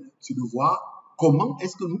entretien, c'est de voir comment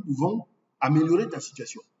est-ce que nous pouvons améliorer ta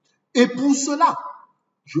situation. Et pour cela,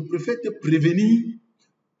 je préfère te prévenir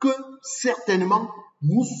que certainement,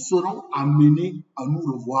 nous serons amenés à nous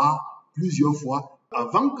revoir plusieurs fois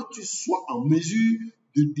avant que tu sois en mesure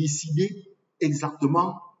de décider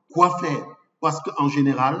exactement quoi faire. Parce qu'en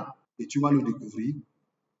général, et tu vas le découvrir,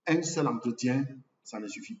 un seul entretien, ça ne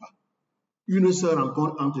suffit pas. Une seule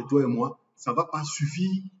rencontre entre toi et moi, ça ne va pas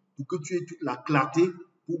suffire pour que tu aies toute la clarté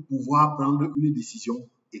pour pouvoir prendre une décision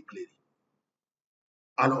éclairée.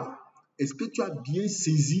 Alors, est-ce que tu as bien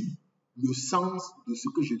saisi le sens de ce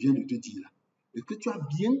que je viens de te dire là? Est-ce que tu as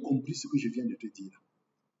bien compris ce que je viens de te dire là?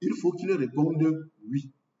 Il faut qu'il réponde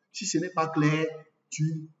oui. Si ce n'est pas clair,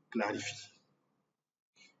 tu clarifies.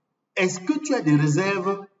 Est-ce que tu as des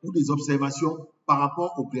réserves ou des observations par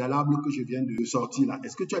rapport au préalable que je viens de sortir là?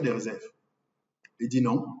 Est-ce que tu as des réserves? Il dit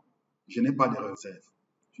non, je n'ai pas de réserves.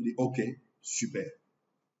 Tu dis ok, super.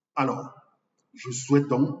 Alors, je souhaite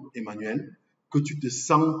donc, Emmanuel, que tu te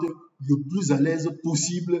sentes le plus à l'aise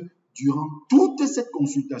possible durant toute cette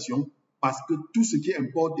consultation parce que tout ce qui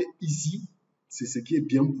importe ici, c'est ce qui est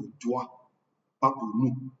bien pour toi, pas pour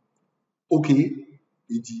nous. Ok,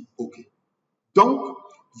 il dit ok. Donc,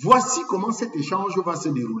 voici comment cet échange va se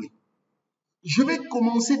dérouler. Je vais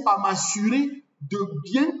commencer par m'assurer de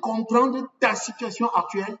bien comprendre ta situation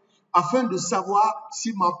actuelle afin de savoir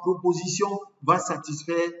si ma proposition va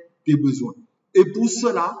satisfaire tes besoins. Et pour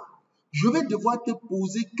cela, je vais devoir te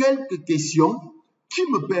poser quelques questions qui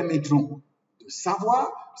me permettront de savoir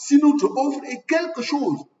si notre offre est quelque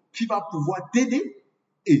chose qui va pouvoir t'aider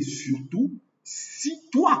et surtout si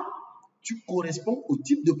toi, tu corresponds au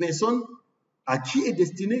type de personne à qui est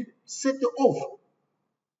destinée cette offre.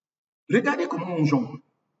 Regardez comment on jongle.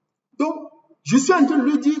 Donc, Je suis en train de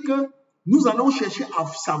lui dire que nous allons chercher à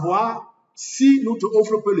savoir si notre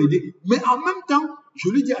offre peut l'aider. Mais en même temps, je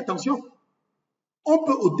lui dis attention, on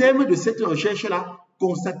peut au terme de cette recherche-là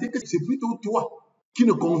constater que c'est plutôt toi qui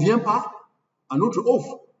ne convient pas à notre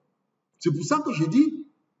offre. C'est pour ça que je dis,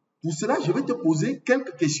 pour cela, je vais te poser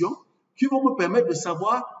quelques questions qui vont me permettre de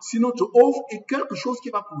savoir si notre offre est quelque chose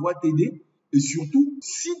qui va pouvoir t'aider et surtout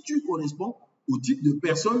si tu corresponds au type de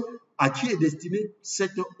personne à qui est destinée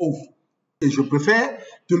cette offre. Et je préfère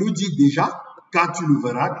te le dire déjà, car tu le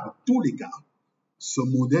verras dans tous les cas, ce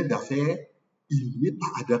modèle d'affaires, il n'est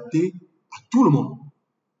pas adapté à tout le monde.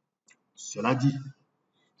 Cela dit,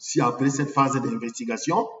 si après cette phase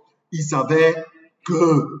d'investigation, il s'avère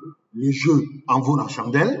que le jeu en vaut la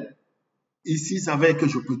chandelle, et s'il s'avère que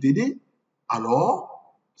je peux t'aider,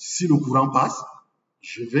 alors, si le courant passe,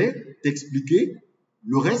 je vais t'expliquer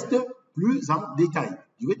le reste plus en détail.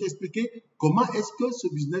 Je vais t'expliquer comment est-ce que ce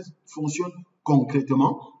business fonctionne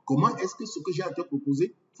concrètement, comment est-ce que ce que j'ai à te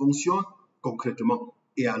proposer fonctionne concrètement.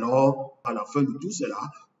 Et alors, à la fin de tout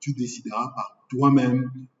cela, tu décideras par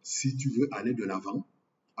toi-même si tu veux aller de l'avant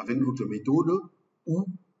avec notre méthode ou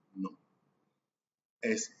non.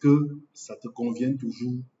 Est-ce que ça te convient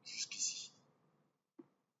toujours jusqu'ici?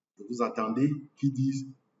 Vous attendez qu'ils disent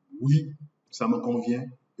oui, ça me convient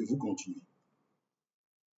et vous continuez.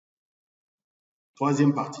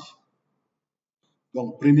 Troisième partie.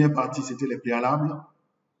 Donc, première partie, c'était les préalables.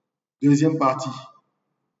 Deuxième partie,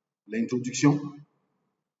 l'introduction.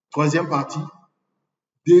 Troisième partie,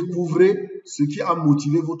 découvrez ce qui a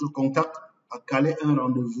motivé votre contact à caler un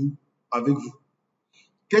rendez-vous avec vous.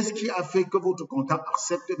 Qu'est-ce qui a fait que votre contact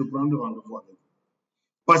accepte de prendre rendez-vous avec vous?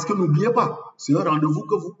 Parce que n'oubliez pas, c'est un rendez-vous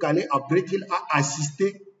que vous calez après qu'il a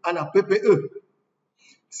assisté à la PPE.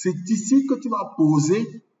 C'est ici que tu vas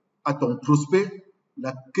poser à ton prospect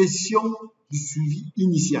la question du suivi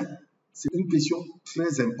initial. C'est une question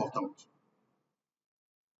très importante.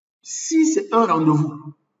 Si c'est un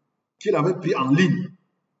rendez-vous qu'il avait pris en ligne,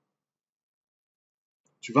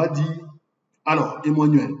 tu vas dire, alors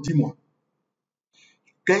Emmanuel, dis-moi,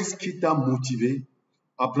 qu'est-ce qui t'a motivé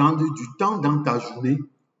à prendre du temps dans ta journée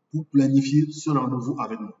pour planifier ce rendez-vous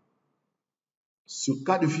avec moi? Ce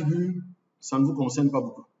cas de figure, ça ne vous concerne pas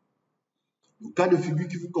beaucoup. Le cas de figure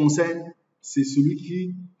qui vous concerne, c'est celui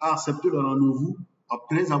qui a accepté le rendez-vous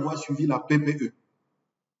après avoir suivi la PPE.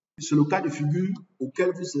 C'est le cas de figure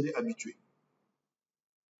auquel vous serez habitué.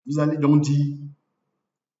 Vous allez donc dire,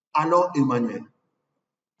 alors Emmanuel,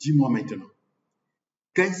 dis-moi maintenant,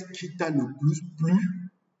 qu'est-ce qui t'a le plus plu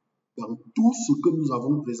dans tout ce que nous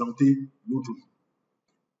avons présenté l'autre jour?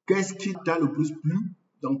 Qu'est-ce qui t'a le plus plu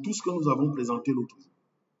dans tout ce que nous avons présenté l'autre jour?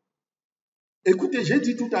 Écoutez, j'ai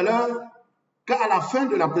dit tout à l'heure qu'à la fin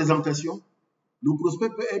de la présentation, le prospect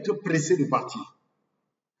peut être pressé de partir.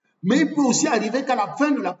 Mais il peut aussi arriver qu'à la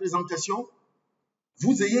fin de la présentation,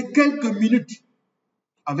 vous ayez quelques minutes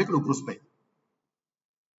avec le prospect.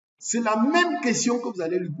 C'est la même question que vous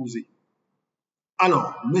allez lui poser.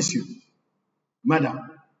 Alors, monsieur, madame,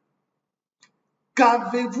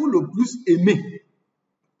 qu'avez-vous le plus aimé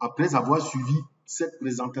après avoir suivi cette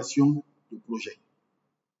présentation de projet?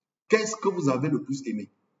 Qu'est-ce que vous avez le plus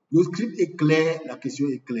aimé? Le script est clair, la question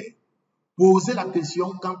est claire. Posez la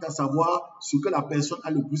question quant à savoir ce que la personne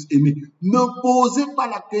a le plus aimé. Ne posez pas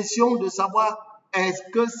la question de savoir est-ce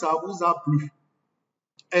que ça vous a plu?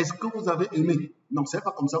 Est-ce que vous avez aimé? Non, ce n'est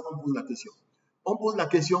pas comme ça qu'on pose la question. On pose la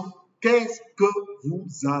question, qu'est-ce que vous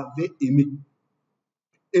avez aimé?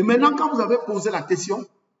 Et maintenant, quand vous avez posé la question,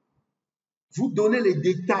 vous donnez les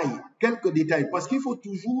détails, quelques détails, parce qu'il faut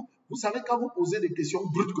toujours, vous savez, quand vous posez des questions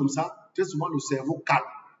brutes comme ça, très souvent le cerveau calme.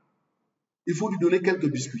 Il faut lui donner quelques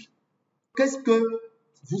biscuits. Qu'est-ce que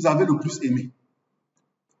vous avez le plus aimé?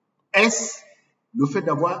 Est-ce le fait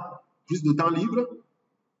d'avoir plus de temps libre?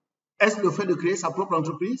 Est-ce le fait de créer sa propre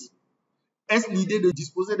entreprise? Est-ce l'idée de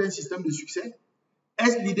disposer d'un système de succès?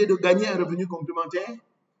 Est-ce l'idée de gagner un revenu complémentaire?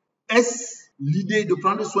 Est-ce l'idée de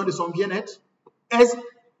prendre soin de son bien-être? Est-ce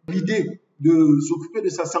l'idée de s'occuper de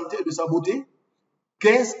sa santé et de sa beauté?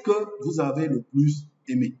 Qu'est-ce que vous avez le plus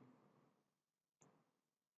aimé?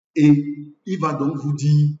 Et il va donc vous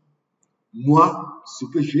dire, moi, ce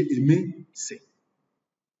que j'ai aimé, c'est.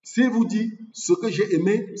 S'il vous dit, ce que j'ai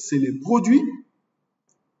aimé, c'est les produits,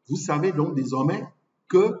 vous savez donc désormais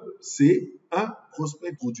que c'est un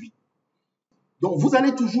prospect produit. Donc, vous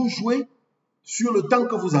allez toujours jouer sur le temps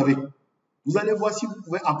que vous avez. Vous allez voir si vous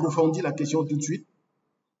pouvez approfondir la question tout de suite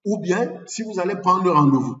ou bien si vous allez prendre le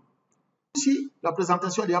rendez-vous. Si la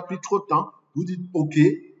présentation a pris trop de temps, vous dites « Ok,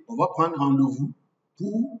 on va prendre rendez-vous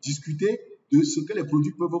pour discuter de ce que les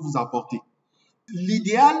produits peuvent vous apporter. »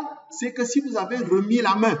 L'idéal, c'est que si vous avez remis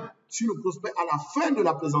la main sur le prospect à la fin de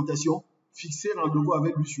la présentation, fixer rendez-vous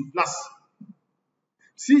avec lui sur place.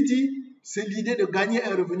 S'il dit, c'est l'idée de gagner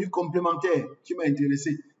un revenu complémentaire qui m'a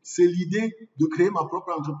intéressé, c'est l'idée de créer ma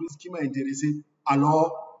propre entreprise qui m'a intéressé,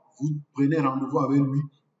 alors vous prenez rendez-vous avec lui.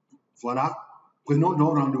 Voilà, prenons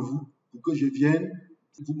donc rendez-vous pour que je vienne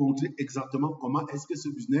vous montrer exactement comment est-ce que ce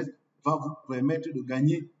business va vous permettre de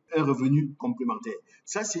gagner un revenu complémentaire.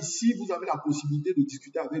 Ça, c'est si vous avez la possibilité de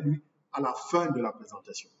discuter avec lui à la fin de la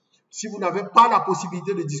présentation. Si vous n'avez pas la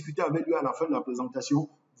possibilité de discuter avec lui à la fin de la présentation,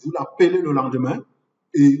 vous l'appelez le lendemain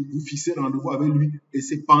et vous fixez rendez-vous avec lui. Et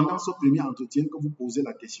c'est pendant ce premier entretien que vous posez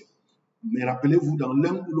la question. Mais rappelez-vous, dans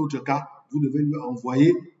l'un ou l'autre cas, vous devez lui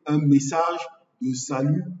envoyer un message de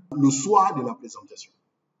salut le soir de la présentation.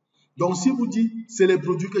 Donc, si vous dites, c'est les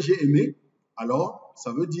produits que j'ai aimés, alors,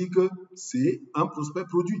 ça veut dire que c'est un prospect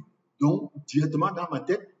produit. Donc, directement dans ma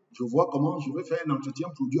tête, je vois comment je vais faire un entretien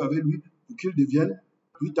produit avec lui pour qu'il devienne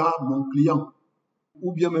plus tard mon client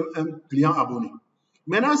ou bien même un client abonné.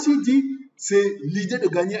 Maintenant, s'il dit, c'est l'idée de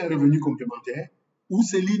gagner un revenu complémentaire ou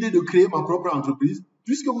c'est l'idée de créer ma propre entreprise,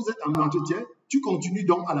 puisque vous êtes en entretien, tu continues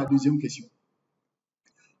donc à la deuxième question.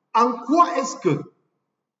 En quoi est-ce que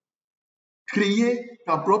créer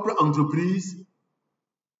ta propre entreprise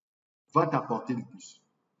va t'apporter le plus?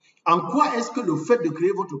 En quoi est-ce que le fait de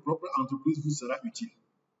créer votre propre entreprise vous sera utile?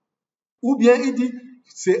 Ou bien il dit,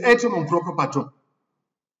 c'est être mon propre patron.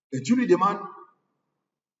 Et tu lui demandes,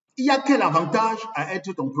 il y a quel avantage à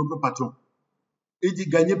être ton propre patron? Il dit,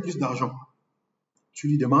 gagner plus d'argent. Tu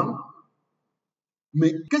lui demandes,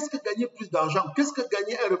 mais qu'est-ce que gagner plus d'argent? Qu'est-ce que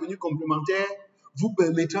gagner un revenu complémentaire vous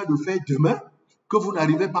permettra de faire demain que vous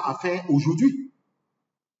n'arrivez pas à faire aujourd'hui?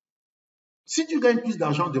 Si tu gagnes plus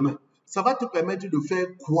d'argent demain, ça va te permettre de faire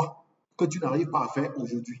quoi que tu n'arrives pas à faire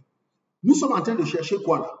aujourd'hui? Nous sommes en train de chercher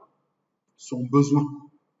quoi là? Son besoin.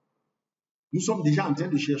 Nous sommes déjà en train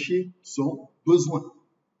de chercher son besoin.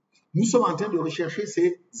 Nous sommes en train de rechercher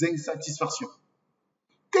ses insatisfactions.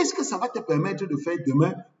 Qu'est-ce que ça va te permettre de faire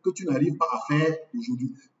demain que tu n'arrives pas à faire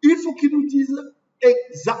aujourd'hui? Il faut qu'il nous dise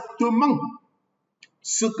exactement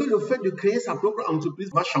ce que le fait de créer sa propre entreprise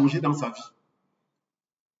va changer dans sa vie.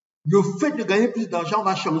 Le fait de gagner plus d'argent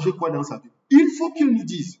va changer quoi dans sa vie? Il faut qu'il nous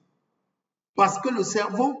dise. Parce que le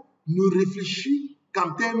cerveau ne réfléchit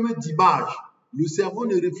qu'en termes d'images. Le cerveau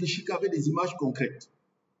ne réfléchit qu'avec des images concrètes.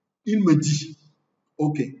 Il me dit,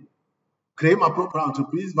 ok, créer ma propre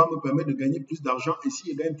entreprise va me permettre de gagner plus d'argent. Et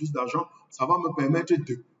si je gagne plus d'argent, ça va me permettre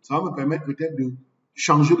peut-être de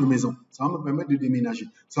changer de maison. Ça va me permettre de déménager.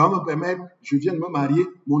 Ça va me permettre, je viens de me marier,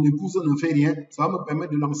 mon épouse ne fait rien. Ça va me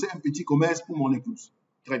permettre de lancer un petit commerce pour mon épouse.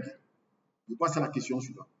 Très bien. Je passe à la question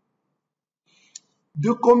suivante.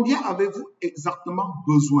 De combien avez-vous exactement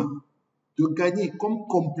besoin de gagner comme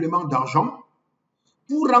complément d'argent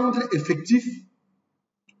pour rendre effectif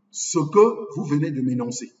ce que vous venez de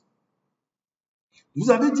m'énoncer?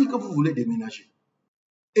 Vous avez dit que vous voulez déménager.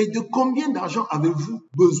 Et de combien d'argent avez-vous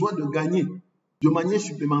besoin de gagner de manière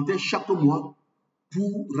supplémentaire chaque mois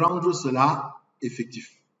pour rendre cela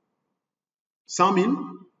effectif? 100 000,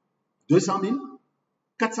 200 000,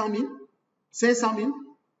 400 000, 500 000,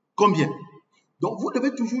 combien? Donc, vous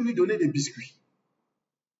devez toujours lui donner des biscuits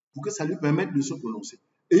pour que ça lui permette de se prononcer.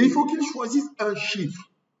 Et il faut qu'il choisisse un chiffre.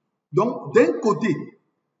 Donc, d'un côté,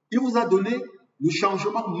 il vous a donné le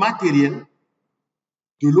changement matériel.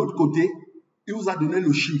 De l'autre côté, il vous a donné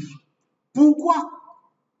le chiffre. Pourquoi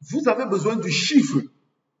vous avez besoin du chiffre?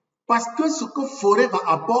 Parce que ce que Forêt va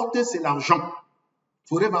apporter, c'est l'argent.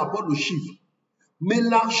 Forêt va apporter le chiffre. Mais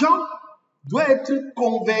l'argent doit être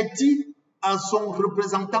converti en son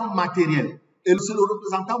représentant matériel. Et c'est le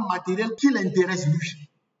représentant matériel qui l'intéresse lui.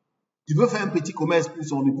 Il veut faire un petit commerce pour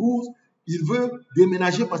son épouse. Il veut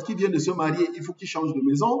déménager parce qu'il vient de se marier. Il faut qu'il change de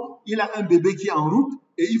maison. Il a un bébé qui est en route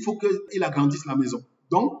et il faut qu'il agrandisse la maison.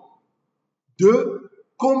 Donc, de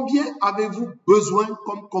combien avez-vous besoin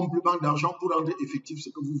comme complément d'argent pour rendre effectif ce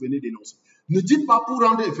que vous venez d'énoncer? Ne dites pas pour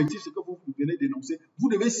rendre effectif ce que vous venez d'énoncer. Vous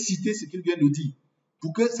devez citer ce qu'il vient de dire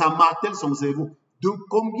pour que ça martèle son cerveau. De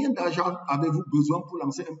combien d'argent avez-vous besoin pour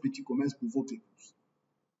lancer un petit commerce pour votre épouse?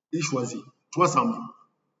 Il choisit 300 000.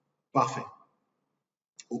 Parfait.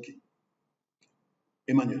 OK.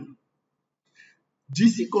 Emmanuel,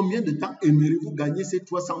 d'ici combien de temps aimeriez-vous gagner ces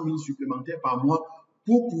 300 000 supplémentaires par mois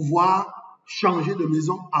pour pouvoir changer de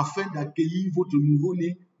maison afin d'accueillir votre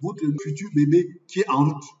nouveau-né, votre futur bébé qui est en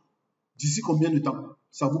route? D'ici combien de temps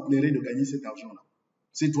ça vous plairait de gagner cet argent-là,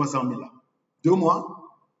 ces 300 000 là? 2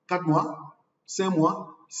 mois, 4 mois, 5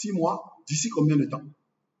 mois, 6 mois, d'ici combien de temps?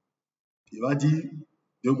 Il va dire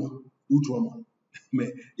 2 mois ou 3 mois.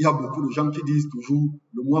 Mais il y a beaucoup de gens qui disent toujours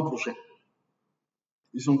le mois prochain.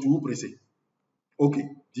 Ils sont toujours pressés. Ok,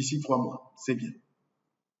 d'ici 3 mois, c'est bien.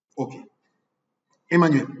 Ok.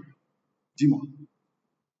 Emmanuel, dis-moi,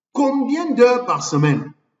 combien d'heures par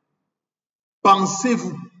semaine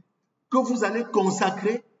pensez-vous que vous allez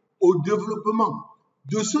consacrer au développement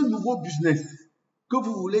de ce nouveau business que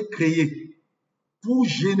vous voulez créer pour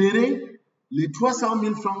générer les 300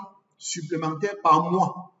 000 francs supplémentaires par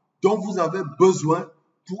mois dont vous avez besoin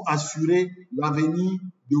pour assurer l'avenir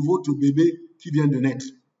de votre bébé qui vient de naître?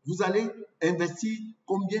 Vous allez investir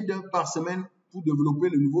combien d'heures par semaine pour développer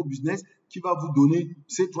le nouveau business qui va vous donner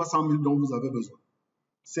ces 300 000 dont vous avez besoin?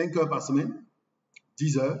 5 heures par semaine?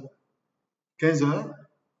 10 heures? 15 heures?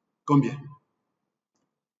 Combien?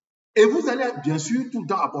 Et vous allez bien sûr tout le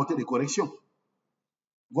temps apporter des corrections.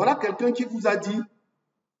 Voilà quelqu'un qui vous a dit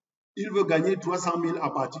il veut gagner 300 000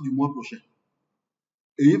 à partir du mois prochain.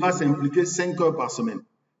 Et il va s'impliquer 5 heures par semaine.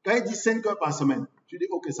 Quand il dit 5 heures par semaine, tu dis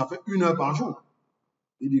ok, ça fait 1 heure par jour.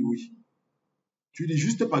 Il dit oui. Tu dis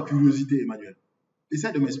juste par curiosité, Emmanuel.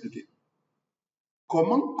 Essaie de m'expliquer.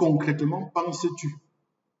 Comment concrètement penses-tu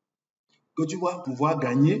que tu vas pouvoir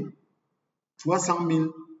gagner 300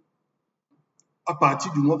 000 à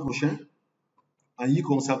partir du mois prochain en y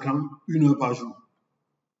consacrant 1 heure par jour?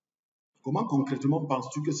 Comment concrètement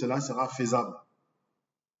penses-tu que cela sera faisable?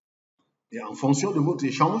 Et en fonction de votre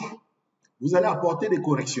échange, vous allez apporter des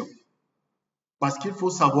corrections. Parce qu'il faut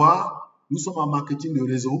savoir, nous sommes en marketing de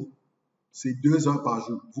réseau, c'est 2 heures par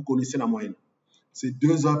jour. Vous connaissez la moyenne. C'est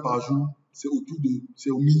 2 heures par jour, c'est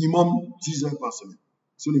au minimum 10 heures par semaine.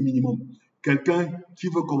 C'est le minimum. Quelqu'un qui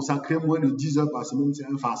veut consacrer moins de 10 heures par semaine, c'est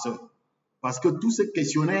un farceur. Parce que tous ces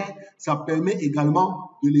questionnaires, ça permet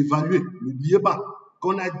également de l'évaluer. N'oubliez pas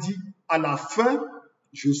qu'on a dit à la fin,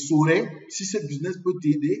 je saurai si ce business peut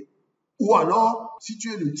t'aider ou alors si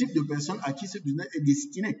tu es le type de personne à qui ce business est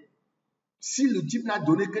destiné. Si le type n'a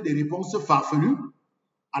donné que des réponses farfelues,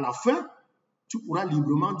 à la fin, tu pourras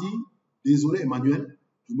librement dire « Désolé Emmanuel,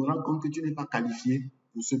 je me rends compte que tu n'es pas qualifié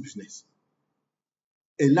pour ce business. »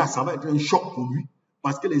 Et là, ça va être un choc pour lui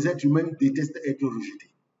parce que les êtres humains détestent être rejetés.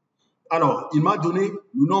 Alors, il m'a donné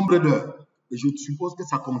le nombre d'heures et je suppose que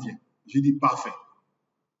ça convient. J'ai dit « Parfait. »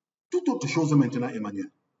 Toute autre chose maintenant, Emmanuel.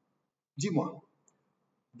 Dis-moi,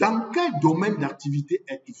 dans quel domaine d'activité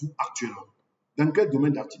êtes-vous actuellement? Dans quel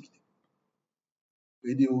domaine d'activité?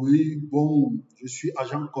 Il dit oui, bon, je suis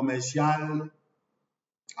agent commercial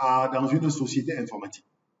dans une société informatique.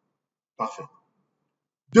 Parfait.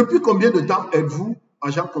 Depuis combien de temps êtes-vous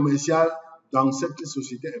agent commercial dans cette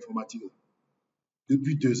société informatique?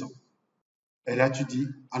 Depuis 2 ans. Et là, tu dis,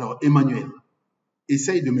 alors Emmanuel,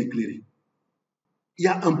 essaye de m'éclairer. Il y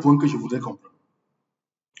a un point que je voudrais comprendre.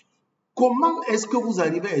 Comment est-ce que vous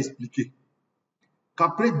arrivez à expliquer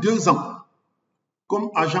qu'après 2 ans, comme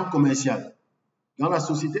agent commercial dans la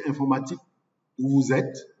société informatique où vous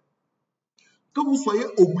êtes, que vous soyez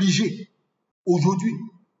obligé aujourd'hui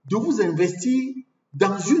de vous investir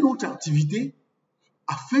dans une autre activité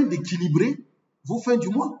afin d'équilibrer vos fins du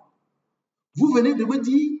mois? Vous venez de me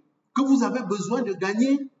dire que vous avez besoin de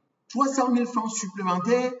gagner 300 000 francs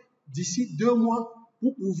supplémentaires d'ici 2 mois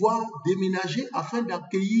pour pouvoir déménager afin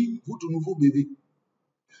d'accueillir votre nouveau bébé.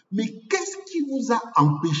 Mais qu'est-ce qui vous a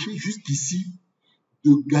empêché jusqu'ici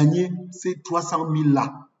de gagner ces 300 000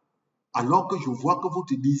 là, alors que je vois que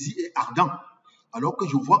votre désir est ardent, alors que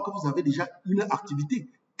je vois que vous avez déjà une activité?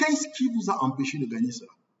 Qu'est-ce qui vous a empêché de gagner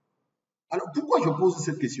cela? Alors, pourquoi je pose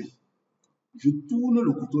cette question? Je tourne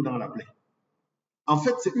le couteau dans la plaie. En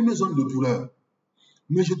fait, c'est une zone de douleur.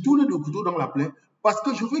 Mais je tourne le couteau dans la plaie parce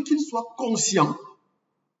que je veux qu'il soit conscient.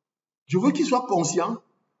 Je veux qu'il soit conscient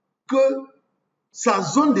que sa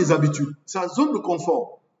zone des habitudes, sa zone de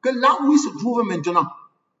confort, que là où il se trouve maintenant,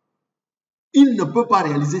 il ne peut pas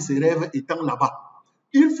réaliser ses rêves étant là-bas.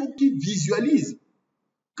 Il faut qu'il visualise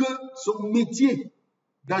que son métier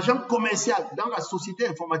d'agent commercial dans la société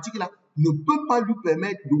informatique là ne peut pas lui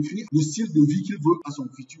permettre d'offrir le style de vie qu'il veut à son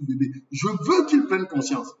futur bébé. Je veux qu'il prenne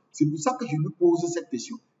conscience. C'est pour ça que je lui pose cette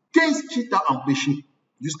question. Qu'est-ce qui t'a empêché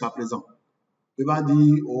jusqu'à présent? Il va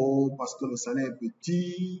dire, oh, parce que le salaire est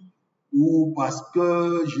petit, ou parce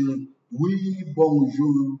que je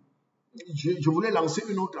voulais lancer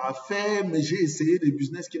une autre affaire, mais j'ai essayé des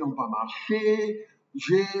business qui n'ont pas marché,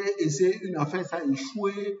 j'ai essayé une affaire, ça a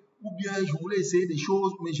échoué, ou bien je voulais essayer des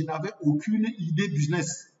choses, mais je n'avais aucune idée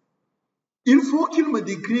business. Il faut qu'il me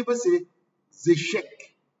décrive ses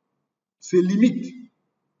échecs, ses limites.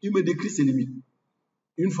 Il me décrit ses limites.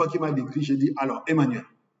 Une fois qu'il m'a décrit, je dis, alors Emmanuel,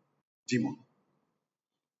 dis-moi,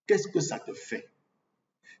 qu'est-ce que ça te fait?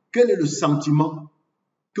 Quel est le sentiment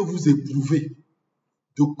que vous éprouvez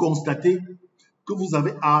de constater que vous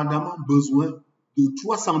avez ardemment besoin de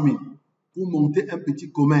 300 000 pour monter un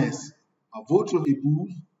petit commerce à votre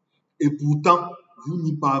épouse et pourtant, vous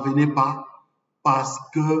n'y parvenez pas parce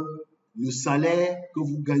que le salaire que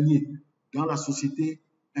vous gagnez dans la société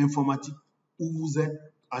informatique où vous êtes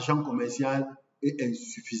agent commercial est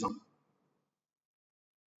insuffisant.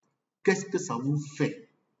 Qu'est-ce que ça vous fait?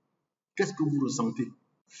 Qu'est-ce que vous ressentez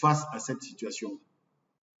face à cette situation?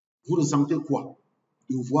 Vous ressentez quoi?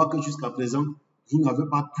 De voir que jusqu'à présent, vous n'avez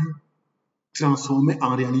pas pu transformer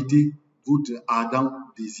en réalité votre ardent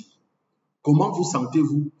désir. Comment vous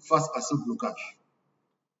sentez-vous face à ce blocage?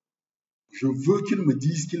 Je veux qu'il me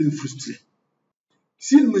dise qu'il est frustré.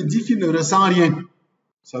 S'il me dit qu'il ne ressent rien,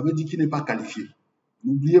 ça veut dire qu'il n'est pas qualifié.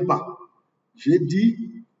 N'oubliez pas, j'ai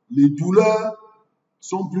dit, les douleurs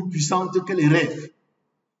sont plus puissantes que les rêves.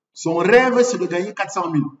 Son rêve, c'est de gagner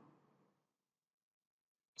 400 000.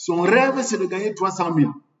 Son rêve, c'est de gagner 300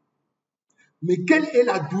 000. Mais quelle est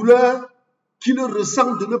la douleur qu'il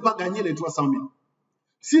ressent de ne pas gagner les 300 000?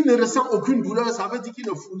 S'il ne ressent aucune douleur, ça veut dire qu'il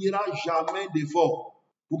ne fournira jamais d'effort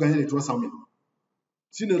pour gagner les 300 000.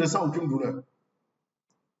 S'il ne ressent aucune douleur.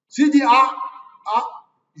 S'il dit,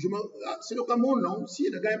 c'est le Cameroun, non? Si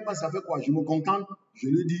le gars n'aime pas, ça fait quoi? Je me contente, je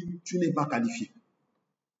lui dis, tu n'es pas qualifié.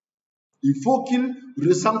 Il faut qu'il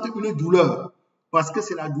ressente une douleur, parce que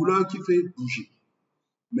c'est la douleur qui fait bouger.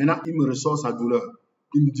 Maintenant, il me ressort sa douleur.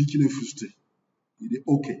 Il me dit qu'il est frustré. Il dit,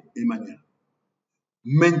 ok, Emmanuel.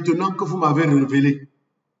 Maintenant que vous m'avez révélé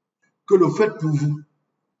que le fait pour vous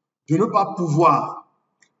de ne pas pouvoir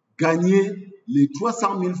gagner les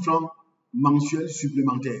 300 000 francs mensuels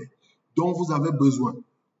supplémentaires dont vous avez besoin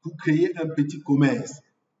pour créer un petit commerce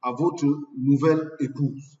à votre nouvelle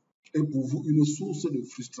épouse est pour vous une source de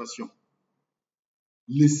frustration.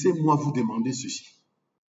 Laissez-moi vous demander ceci.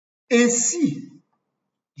 Et si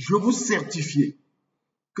je vous certifiais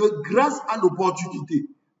que grâce à l'opportunité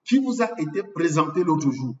qui vous a été présentée l'autre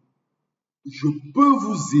jour, je peux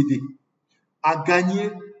vous aider à gagner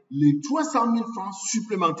les 300 000 francs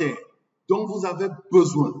supplémentaires dont vous avez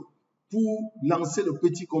besoin pour lancer le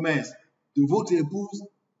petit commerce de votre épouse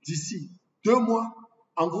d'ici 2 mois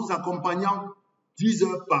en vous accompagnant 10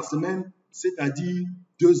 heures par semaine, c'est-à-dire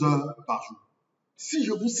 2 heures par jour. Si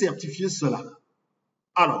je vous certifiais cela,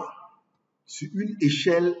 alors, sur une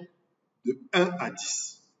échelle de 1 à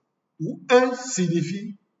 10, où 1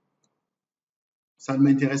 signifie ça ne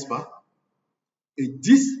m'intéresse pas, et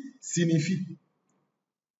 10 signifie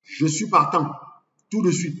je suis partant tout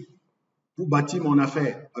de suite pour bâtir mon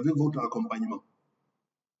affaire avec votre accompagnement.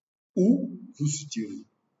 Où vous situez-vous?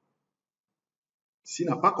 S'il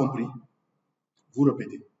n'a pas compris, vous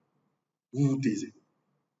répétez, vous vous taisez.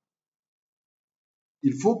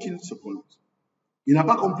 Il faut qu'il se prononce. Il n'a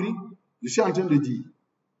pas compris, je suis en train de dire,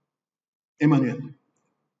 Emmanuel,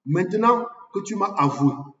 maintenant que tu m'as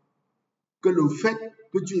avoué que le fait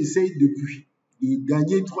que tu essayes depuis de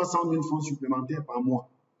gagner 300 000 francs supplémentaires par mois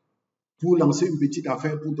pour lancer une petite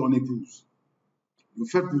affaire pour ton épouse, le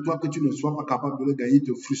fait pour toi que tu ne sois pas capable de le gagner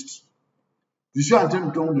te frustre. Je suis en train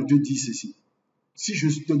de te dire ceci. Si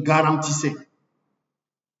je te garantissais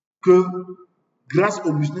que grâce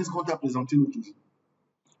au business qu'on t'a présenté l'autre jour,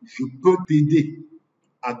 je peux t'aider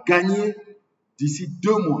à gagner d'ici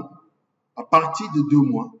 2 mois, à partir de 2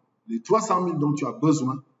 mois, les 300 000 dont tu as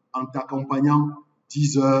besoin en t'accompagnant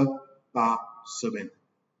 10 heures par semaine.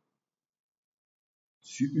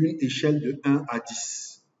 Sur une échelle de 1 à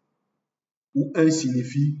 10, où 1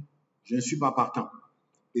 signifie je ne suis pas partant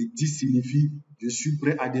et 10 signifie je suis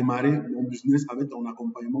prêt à démarrer mon business avec ton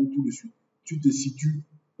accompagnement tout de suite. Tu te situes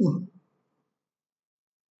où?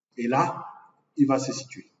 Et là, il va se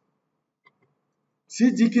situer.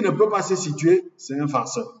 S'il dit qu'il ne peut pas se situer, c'est un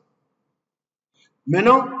farceur.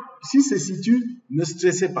 Maintenant, s'il se situe, ne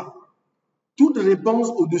stressez pas. Toute réponse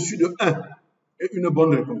au-dessus de 1 est une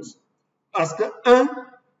bonne réponse. Parce que 1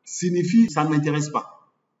 signifie ça ne m'intéresse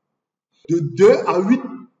pas. De 2 à 8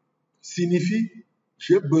 signifie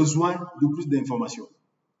j'ai besoin de plus d'informations.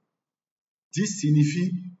 10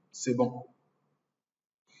 signifie c'est bon.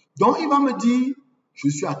 Donc il va me dire je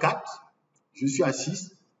suis à 4, je suis à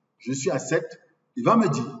 6, je suis à 7. Il va me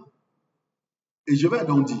dire et je vais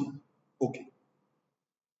donc dire ok.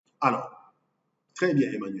 Alors, très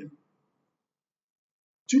bien Emmanuel.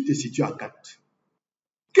 Tu te situes à 4.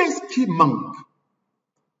 Qu'est-ce qui manque?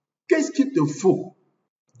 Qu'est-ce qu'il te faut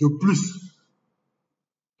de plus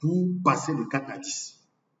pour passer de 4 à 10?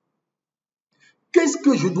 Qu'est-ce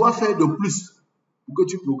que je dois faire de plus pour que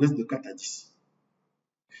tu progresses de 4 à 10?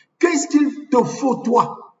 Qu'est-ce qu'il te faut,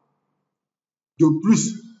 toi, de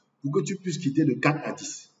plus pour que tu puisses quitter de 4 à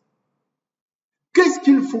 10? Qu'est-ce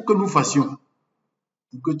qu'il faut que nous fassions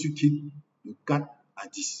pour que tu quittes de 4 à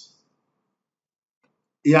 10?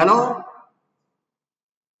 Et alors,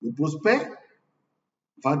 Le prospect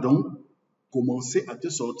va donc commencer à te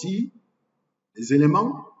sortir des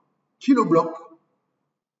éléments qui le bloquent.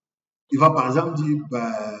 Il va par exemple dire,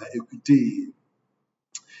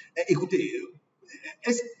 écoutez,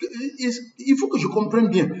 il faut que je comprenne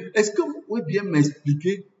bien. Est-ce que vous pouvez bien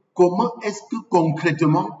m'expliquer comment est-ce que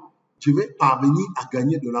concrètement je vais parvenir à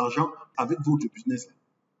gagner de l'argent avec votre business?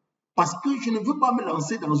 Parce que je ne veux pas me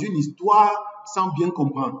lancer dans une histoire sans bien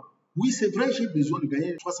comprendre. Oui, c'est vrai, j'ai besoin de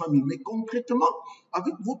gagner 300 000, mais concrètement,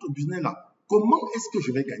 avec votre business-là, comment est-ce que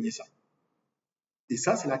je vais gagner ça? Et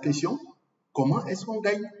ça, c'est la question. Comment est-ce qu'on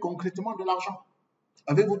gagne concrètement de l'argent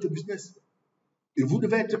avec votre business? Et vous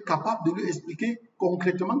devez être capable de lui expliquer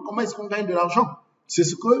concrètement comment est-ce qu'on gagne de l'argent. C'est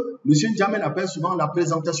ce que M. Jamel appelle souvent la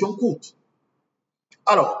présentation courte.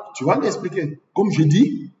 Alors, tu vas lui expliquer. Comme je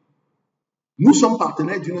dis, nous sommes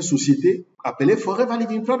partenaires d'une société appelée Forever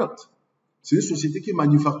Living Product. C'est une société qui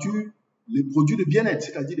manufacture les produits de bien-être,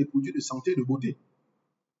 c'est-à-dire les produits de santé et de beauté.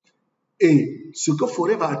 Et ce que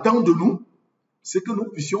Forever attend de nous, c'est que nous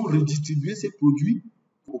puissions redistribuer ces produits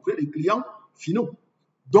auprès des clients finaux.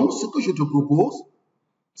 Donc, ce que je te propose,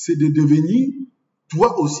 c'est de devenir,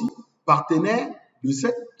 toi aussi, partenaire de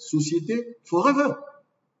cette société Forever.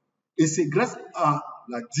 Et c'est grâce à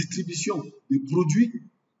la distribution des produits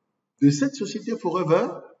de cette société Forever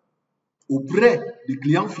auprès des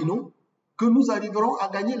clients finaux que nous arriverons à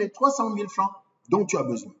gagner les 300 000 francs dont tu as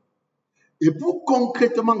besoin. Et pour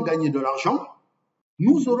concrètement gagner de l'argent,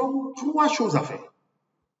 nous aurons 3 choses à faire.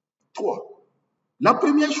 3. La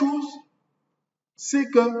première chose, c'est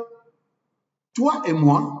que toi et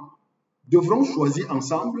moi devrons choisir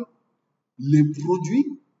ensemble les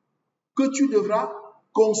produits que tu devras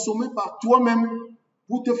consommer par toi-même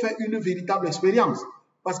pour te faire une véritable expérience.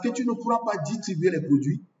 Parce que tu ne pourras pas distribuer les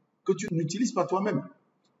produits que tu n'utilises pas toi-même.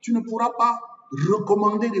 Tu ne pourras pas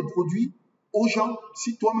recommander des produits aux gens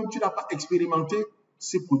si toi-même tu n'as pas expérimenté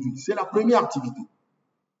ces produits. C'est la première activité.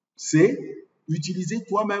 C'est utiliser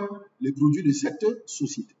toi-même les produits de cette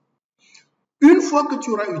société. Une fois que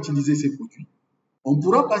tu auras utilisé ces produits, on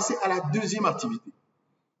pourra passer à la deuxième activité.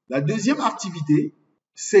 La deuxième activité,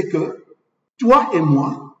 c'est que toi et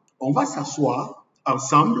moi, on va s'asseoir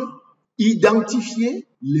ensemble, identifier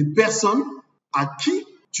les personnes à qui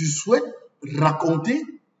tu souhaites raconter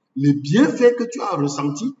les bienfaits que tu as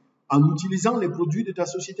ressentis en utilisant les produits de ta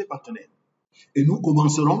société partenaire. Et nous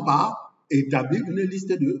commencerons par établir une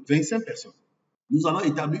liste de 25 personnes. Nous allons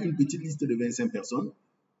établir une petite liste de 25 personnes.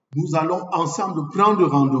 Nous allons ensemble prendre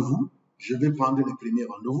rendez-vous. Je vais prendre le premier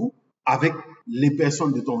rendez-vous avec les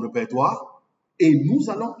personnes de ton répertoire et nous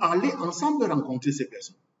allons aller ensemble rencontrer ces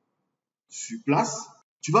personnes. Sur place,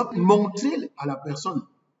 tu vas montrer à la personne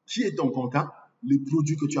qui est ton contact les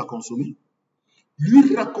produits que tu as consommés,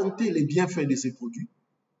 lui raconter les bienfaits de ces produits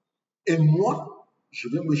et moi, je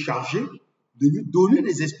vais me charger de lui donner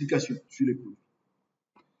des explications sur les produits.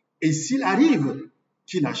 Et s'il arrive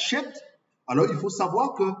qu'il achète, alors il faut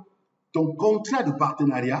savoir que ton contrat de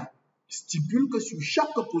partenariat stipule que sur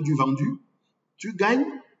chaque produit vendu, tu gagnes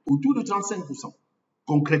autour de 35%.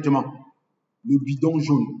 Concrètement, le bidon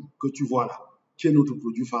jaune que tu vois là, qui est notre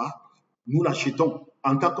produit phare, nous l'achetons.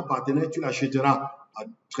 En tant que partenaire, tu l'achèteras à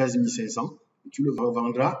 13 500 et tu le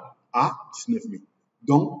revendras à 19 000.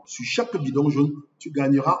 Donc, sur chaque bidon jaune, tu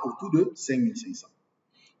gagneras autour de 5 500.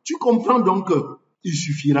 Tu comprends donc qu'il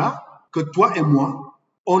suffira que toi et moi,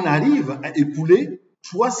 on arrive à écouler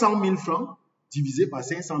 300 000 francs divisé par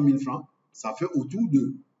 500 000 francs, ça fait autour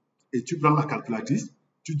de... Et tu prends la calculatrice,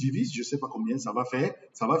 tu divises, je ne sais pas combien ça va faire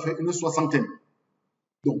une soixantaine.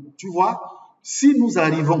 Donc, tu vois, si nous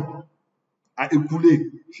arrivons à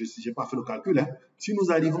écouler, je n'ai pas fait le calcul, si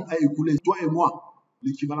nous arrivons à écouler, toi et moi,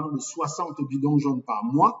 l'équivalent de 60 bidons jaunes par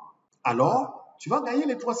mois, alors tu vas gagner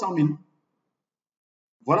les 300 000.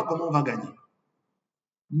 Voilà comment on va gagner.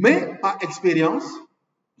 Mais par expérience,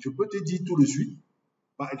 je peux te dire tout de suite,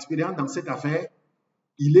 par expérience dans cette affaire,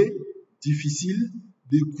 il est difficile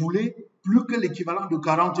d'écouler plus que l'équivalent de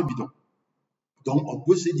 40 bidons. Donc, on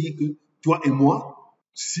peut se dire que toi et moi,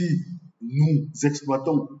 si nous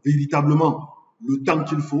exploitons véritablement le temps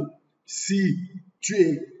qu'il faut, si tu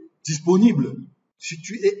es disponible, si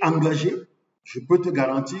tu es engagé, je peux te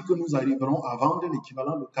garantir que nous arriverons à vendre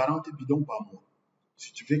l'équivalent de 40 bidons par mois.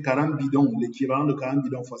 Si tu fais 40 bidons, l'équivalent de 40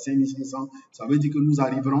 bidons fois 5 500, ça veut dire que nous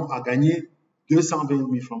arriverons à gagner 220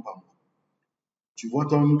 000 francs par mois. Tu vois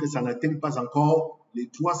toi-même que ça n'atteint pas encore les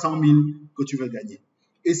 300 000 que tu veux gagner.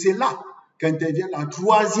 Et c'est là qu'intervient la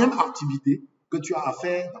troisième activité que tu as à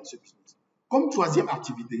faire dans ce business. Comme troisième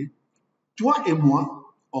activité, toi et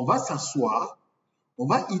moi, on va s'asseoir, on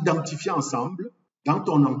va identifier ensemble, dans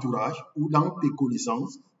ton entourage ou dans tes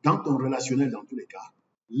connaissances, dans ton relationnel dans tous les cas,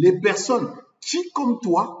 les personnes qui, comme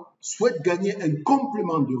toi, souhaitent gagner un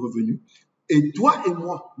complément de revenus. Et toi et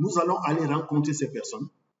moi, nous allons aller rencontrer ces personnes.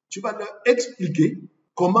 Tu vas leur expliquer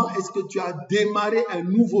comment est-ce que tu as démarré un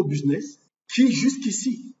nouveau business qui,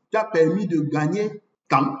 jusqu'ici, t'a permis de gagner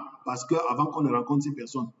tant, parce qu'avant qu'on ne rencontre ces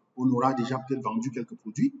personnes, on aura déjà peut-être vendu quelques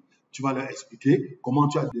produits. Tu vas leur expliquer comment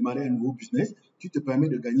tu as démarré un nouveau business qui te permet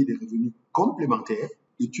de gagner des revenus complémentaires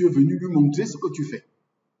et tu es venu lui montrer ce que tu fais.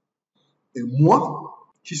 Et moi,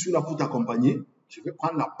 qui suis là pour t'accompagner, je vais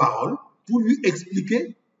prendre la parole pour lui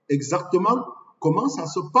expliquer exactement comment ça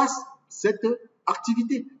se passe, cette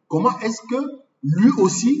activité. Comment est-ce que lui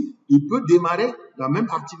aussi, il peut démarrer la même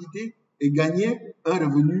activité et gagner un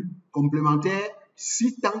revenu complémentaire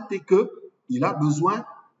si tant est qu'il a besoin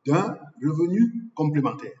d'un revenu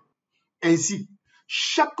complémentaire. Ainsi,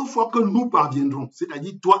 chaque fois que nous parviendrons,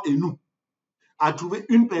 c'est-à-dire toi et nous, à trouver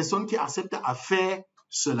une personne qui accepte à faire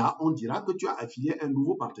cela, on dira que tu as affilié un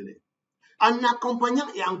nouveau partenaire. En accompagnant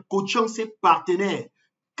et en coachant ces partenaires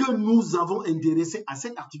que nous avons intéressés à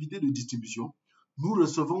cette activité de distribution, nous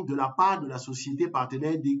recevons de la part de la société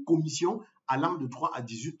partenaire des commissions allant de 3 à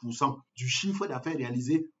 18% du chiffre d'affaires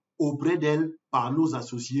réalisé auprès d'elle par nos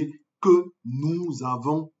associés que nous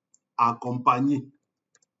avons accompagnés.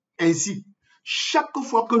 Ainsi, chaque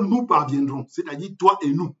fois que nous parviendrons, c'est-à-dire toi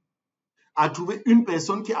et nous, à trouver une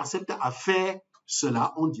personne qui accepte à faire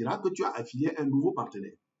cela, on dira que tu as affilié un nouveau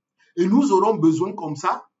partenaire. Et nous aurons besoin comme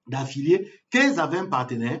ça d'affilier 15 à 20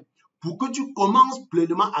 partenaires pour que tu commences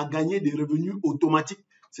pleinement à gagner des revenus automatiques,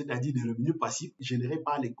 c'est-à-dire des revenus passifs générés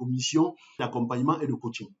par les commissions d'accompagnement et de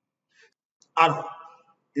coaching. Alors,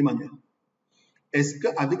 Emmanuel, est-ce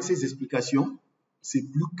qu'avec ces explications, c'est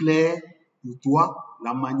plus clair pour toi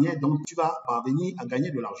la manière dont tu vas parvenir à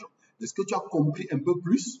gagner de l'argent? Est-ce que tu as compris un peu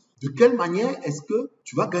plus de quelle manière est-ce que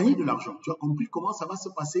tu vas gagner de l'argent? Tu as compris comment ça va se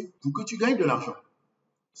passer pour que tu gagnes de l'argent?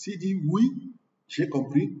 S'il dit oui, j'ai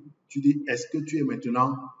compris, tu dis est-ce que tu es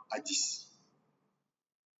maintenant à 10?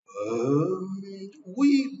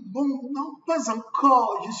 Oui, bon, non, pas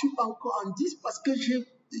encore. Je ne suis pas encore en 10 parce que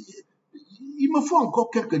il me faut encore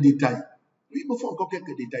quelques détails. Oui, il me faut encore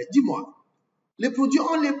quelques détails. Dis-moi, les produits,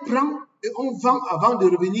 on les prend et on vend avant de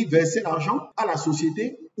revenir verser l'argent à la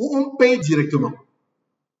société ou on paye directement?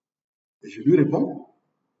 Et je lui réponds,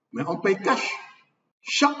 mais on paye cash.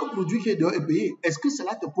 Chaque produit qui est dehors est payé. Est-ce que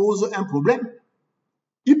cela te pose un problème?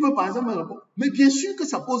 Il peut par exemple me répondre, mais bien sûr que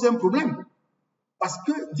ça pose un problème. Parce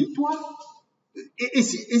que, dis-toi, et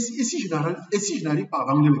si je n'arrive pas à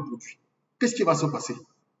vendre les produits, qu'est-ce qui va se passer?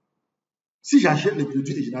 Si j'achète les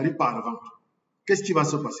produits et je n'arrive pas à les vendre, qu'est-ce qui va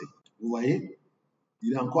se passer? Vous voyez,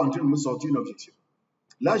 il est encore en train de me sortir une objection.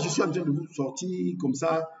 Là, je suis en train de vous sortir comme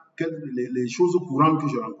ça les choses courantes que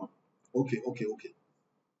je rencontre. Ok.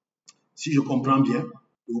 Si je comprends bien,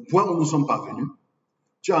 au point où nous sommes parvenus,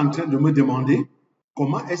 tu es en train de me demander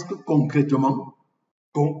comment est-ce que concrètement,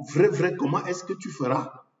 comment est-ce que tu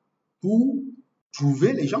feras pour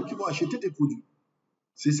trouver les gens qui vont acheter tes produits?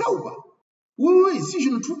 C'est ça ou pas? Oui, si je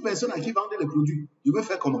ne trouve personne à qui vendre les produits, je vais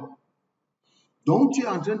faire comment? Donc, tu es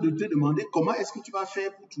en train de te demander comment est-ce que tu vas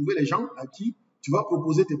faire pour trouver les gens à qui tu vas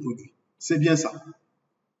proposer tes produits. C'est bien ça.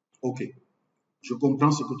 Ok, je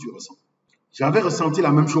comprends ce que tu ressens. J'avais ressenti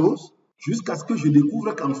la même chose jusqu'à ce que je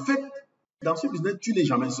découvre qu'en fait, dans ce business, tu n'es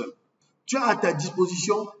jamais seul. Tu as à ta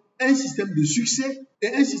disposition un système de succès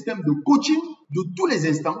et un système de coaching de tous les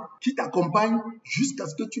instants qui t'accompagne jusqu'à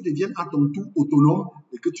ce que tu deviennes à ton tour autonome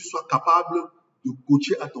et que tu sois capable de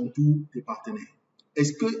coacher à ton tour tes partenaires.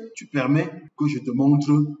 Est-ce que tu permets que je te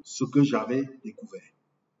montre ce que j'avais découvert?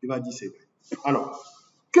 Il va dire c'est vrai. Alors,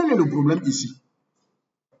 quel est le problème ici?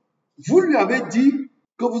 Vous lui avez dit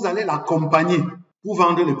que vous allez l'accompagner pour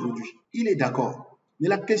vendre les produits. Il est d'accord. Mais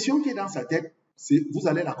la question qui est dans sa tête, c'est vous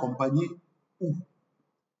allez l'accompagner où?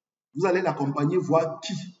 Vous allez l'accompagner voir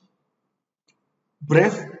qui?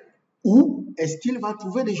 Bref, où est-ce qu'il va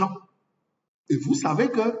trouver des gens? Et vous savez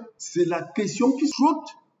que c'est la question qui saute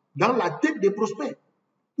dans la tête des prospects.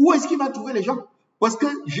 Où est-ce qu'il va trouver les gens? Parce que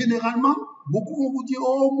généralement, beaucoup vont vous dire,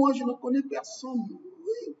 oh, moi, je ne connais personne.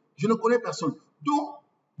 Oui, je ne connais personne. Donc,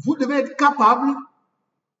 vous devez être capable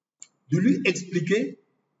de lui expliquer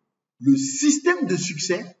le système de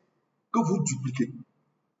succès que vous dupliquez.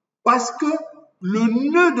 Parce que le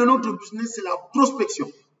nœud de notre business, c'est la prospection.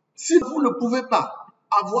 Si vous ne pouvez pas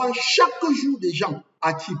avoir chaque jour des gens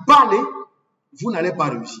à qui parler, vous n'allez pas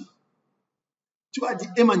réussir. Tu vas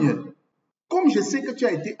dire, Emmanuel, comme je sais que tu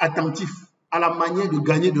as été attentif à la manière de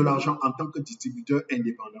gagner de l'argent en tant que distributeur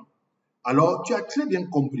indépendant, alors tu as très bien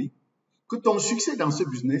compris que ton succès dans ce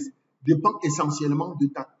business dépend essentiellement de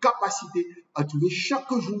ta capacité à trouver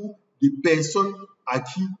chaque jour des personnes à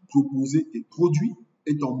qui proposer tes produits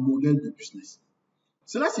et ton modèle de business.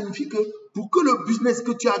 Cela signifie que pour que le business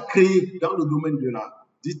que tu as créé dans le domaine de la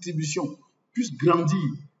distribution puisse grandir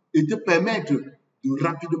et te permettre de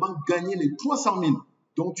rapidement gagner les 300 000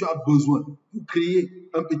 dont tu as besoin pour créer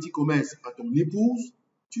un petit commerce à ton épouse,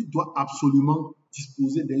 tu dois absolument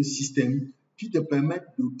disposer d'un système qui te permette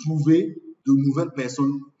de trouver de nouvelles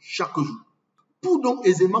personnes chaque jour. Pour donc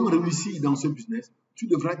aisément réussir dans ce business, tu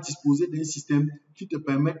devras disposer d'un système qui te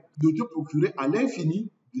permette de te procurer à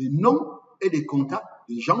l'infini des noms et des contacts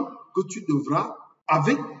des gens que tu devras,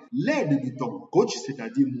 avec l'aide de ton coach,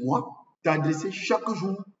 c'est-à-dire moi, t'adresser chaque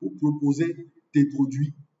jour pour proposer tes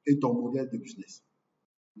produits et ton modèle de business.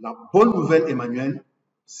 La bonne nouvelle, Emmanuel,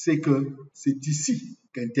 c'est que c'est ici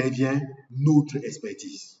qu'intervient notre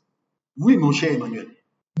expertise. Oui, mon cher Emmanuel,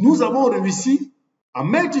 nous avons réussi à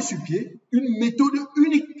mettre sur pied une méthode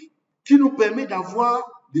unique qui nous permet d'avoir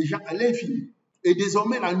des gens à l'infini. Et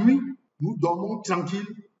désormais, la nuit, nous dormons tranquilles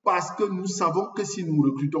parce que nous savons que si nous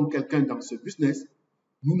recrutons quelqu'un dans ce business,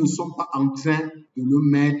 nous ne sommes pas en train de le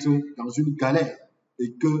mettre dans une galère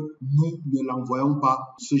et que nous ne l'envoyons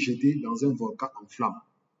pas se jeter dans un volcan en flammes.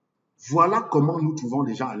 Voilà comment nous trouvons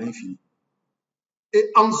les gens à l'infini. Et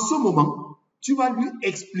en ce moment, tu vas lui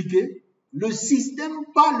expliquer le système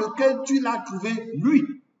par lequel tu l'as trouvé, lui.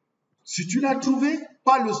 Si tu l'as trouvé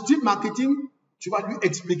par le street marketing, tu vas lui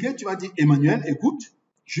expliquer, tu vas dire, Emmanuel, écoute,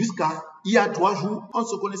 jusqu'à il y a 3 jours, on ne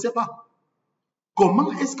se connaissait pas.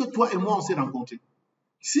 Comment est-ce que toi et moi, on s'est rencontrés?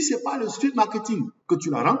 Si ce n'est pas le street marketing que tu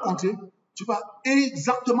l'as rencontré, tu vas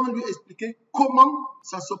exactement lui expliquer comment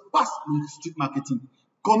ça se passe le street marketing.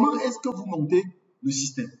 Comment est-ce que vous montez le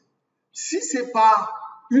système? Si ce n'est pas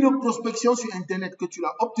une prospection sur Internet que tu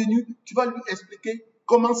l'as obtenue, tu vas lui expliquer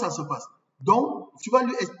comment ça se passe. Donc, tu vas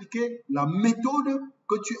lui expliquer la méthode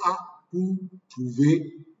que tu as pour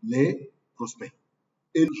trouver les prospects.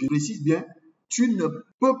 Et je précise bien, tu ne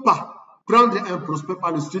peux pas prendre un prospect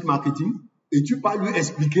par le street marketing et tu vas lui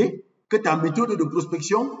expliquer que ta méthode de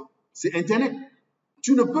prospection, c'est Internet.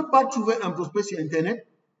 Tu ne peux pas trouver un prospect sur Internet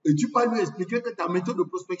et tu vas lui expliquer que ta méthode de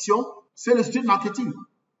prospection, c'est le street marketing.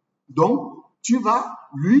 Donc, tu vas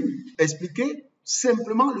lui expliquer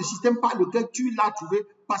simplement le système par lequel tu l'as trouvé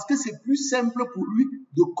parce que c'est plus simple pour lui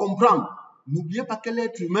de comprendre. N'oubliez pas que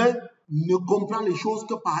l'être humain ne comprend les choses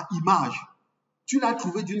que par image. Tu l'as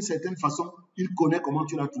trouvé d'une certaine façon, il connaît comment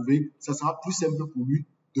tu l'as trouvé, ça sera plus simple pour lui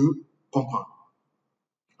de comprendre.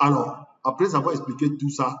 Alors, après avoir expliqué tout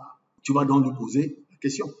ça, tu vas donc lui poser la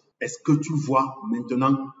question. Est-ce que tu vois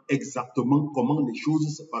maintenant exactement comment les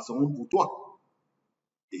choses se passeront pour toi?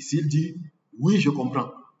 Et s'il dit, oui, je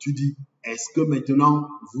comprends, tu dis, est-ce que maintenant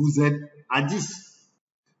vous êtes à 10?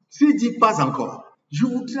 S'il dit pas encore, je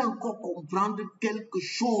voudrais encore comprendre quelque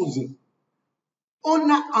chose. On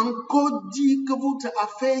a encore dit que votre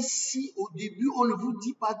affaire, si au début on ne vous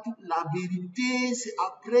dit pas toute la vérité, c'est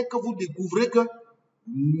après que vous découvrez que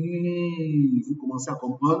vous commencez à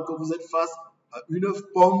comprendre que vous êtes face à une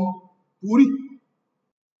pomme pourrie.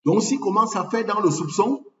 Donc, s'il commence à faire dans le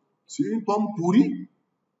soupçon, c'est une pomme pourrie.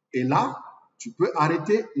 Et là, tu peux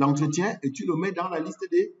arrêter l'entretien et tu le mets dans la liste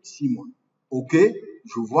des 6 mois. Ok,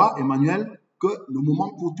 je vois, Emmanuel, que le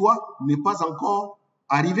moment pour toi n'est pas encore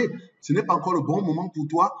arrivé. Ce n'est pas encore le bon moment pour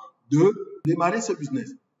toi de démarrer ce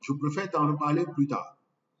business. Je préfère t'en reparler plus tard.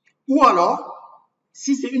 Ou alors,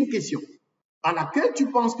 si c'est une question à laquelle tu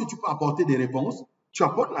penses que tu peux apporter des réponses, tu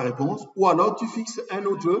apportes la réponse ou alors tu fixes un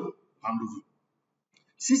autre rendez-vous.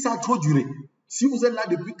 Si ça a trop duré, si vous êtes là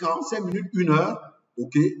depuis 45 minutes, 1 heure,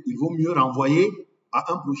 ok, il vaut mieux renvoyer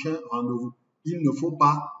à un prochain rendez-vous. Il ne faut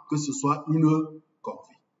pas que ce soit une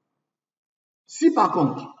corvée. Si par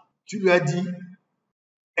contre, tu lui as dit,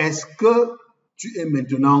 est-ce que tu es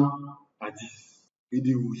maintenant à 10? Il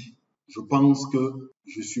dit oui, je pense que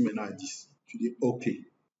je suis maintenant à 10. Tu dis, ok,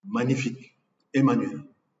 magnifique. Emmanuel,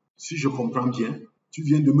 si je comprends bien, tu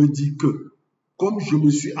viens de me dire que, comme je me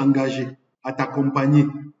suis engagé à t'accompagner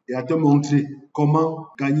et à te montrer comment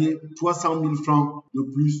gagner 300 000 francs de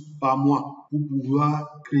plus par mois pour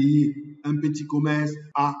pouvoir créer un petit commerce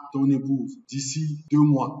à ton épouse d'ici 2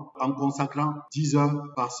 mois en consacrant 10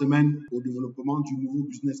 heures par semaine au développement du nouveau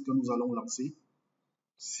business que nous allons lancer.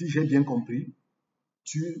 Si j'ai bien compris,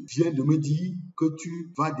 tu viens de me dire que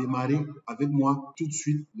tu vas démarrer avec moi tout de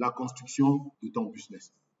suite la construction de ton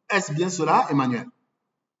business. Est-ce bien cela, Emmanuel?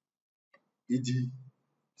 Il dit,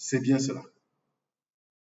 c'est bien cela.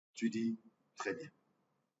 Tu dis, très bien.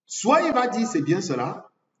 Soit il va dire, c'est bien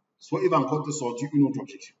cela, soit il va encore te sortir une autre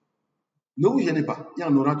objection. Ne vous gênez pas, il y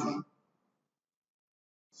en aura toujours.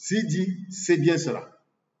 S'il dit, c'est bien cela,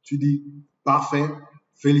 tu dis, parfait,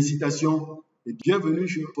 félicitations et bienvenue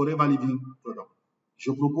chez Forever Living Product. je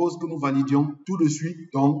propose que nous validions tout de suite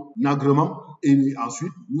ton agrément et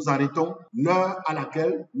ensuite nous arrêtons l'heure à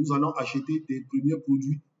laquelle nous allons acheter tes premiers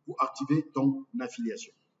produits pour activer ton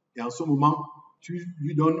affiliation. Et en ce moment, tu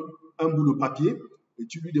lui donnes un bout de papier et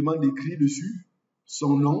tu lui demandes d'écrire dessus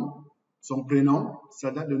son nom, son prénom, sa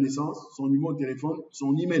date de naissance, son numéro de téléphone,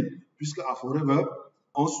 son email, puisque à Forever,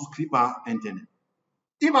 on souscrit par Internet.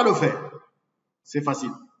 Il va le faire. C'est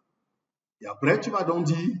facile. Et après, tu vas donc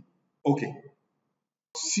dire, OK,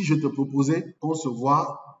 si je te proposais qu'on se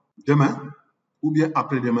voit demain ou bien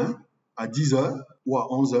après-demain à 10h ou à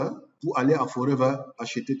 11h pour aller à Forever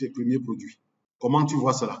acheter tes premiers produits. Comment tu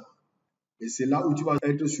vois cela? Et c'est là où tu vas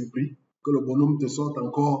être surpris que le bonhomme te sorte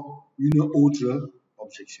encore une autre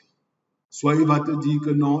objection. Soit il va te dire que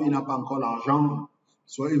non, il n'a pas encore l'argent,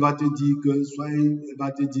 soit il va te dire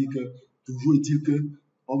que, toujours est-il que,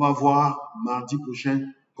 on va voir mardi prochain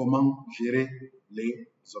comment gérer les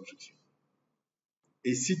objections.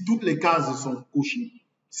 Et si toutes les cases sont cochées,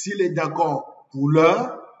 s'il est d'accord pour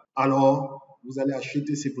l'heure, alors vous allez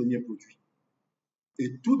acheter ces premiers produits.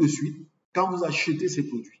 Et tout de suite, quand vous achetez ces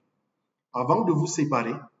produits, avant de vous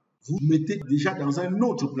séparer, vous mettez déjà dans un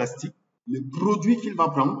autre plastique le produit qu'il va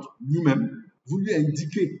prendre lui-même, vous lui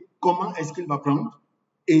indiquez comment est-ce qu'il va prendre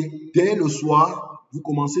et dès le soir, vous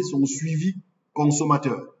commencez son suivi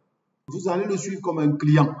consommateur. Vous allez le suivre comme un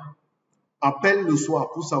client. Appelle le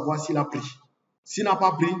soir pour savoir s'il a pris. S'il n'a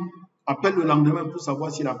pas pris, appelle le lendemain pour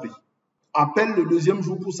savoir s'il a pris. Appelle le deuxième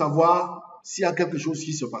jour pour savoir s'il y a quelque chose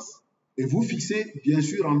qui se passe. Et vous fixez bien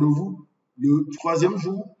sûr rendez-vous le troisième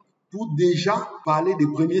jour pour déjà parler des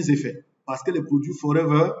premiers effets. Parce que les produits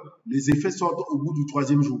Forever, les effets sortent au bout du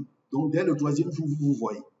troisième jour. Donc, dès le troisième jour, vous vous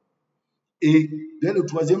voyez. Et dès le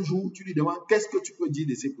troisième jour, tu lui demandes qu'est-ce que tu peux dire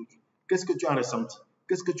de ces produits? Qu'est-ce que tu as ressenti?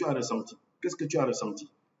 Qu'est-ce que tu as ressenti? Qu'est-ce que tu as ressenti?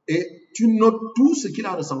 Et tu notes tout ce qu'il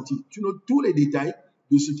a ressenti. Tu notes tous les détails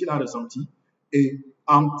de ce qu'il a ressenti. Et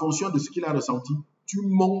en fonction de ce qu'il a ressenti, tu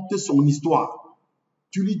montes son histoire.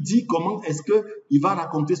 Tu lui dis comment est-ce qu'il va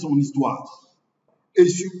raconter son histoire. Et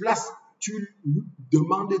sur place, tu lui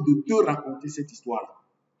demandes de te raconter cette histoire-là.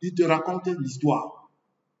 Il te raconte l'histoire.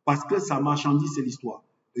 Parce que sa marchandise, c'est l'histoire.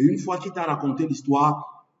 Et une fois qu'il t'a raconté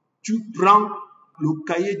l'histoire, tu prends le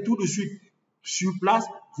cahier tout de suite. Sur place,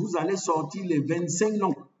 vous allez sortir les 25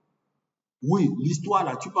 noms. Oui, l'histoire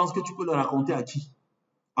là, tu penses que tu peux le raconter à qui?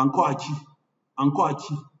 Encore à qui? Encore à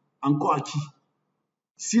qui? Encore à qui?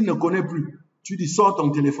 S'il ne connaît plus, tu dis sors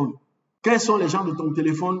ton téléphone. Quels sont les gens de ton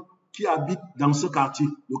téléphone qui habitent dans ce quartier,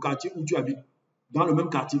 le quartier où tu habites, dans le même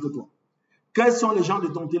quartier que toi? Quels sont les gens de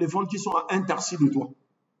ton téléphone qui sont à un tarsi de toi?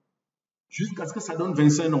 Jusqu'à ce que ça donne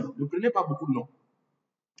 25 noms. Ne prenez pas beaucoup de noms.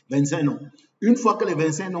 25 noms. Une fois que les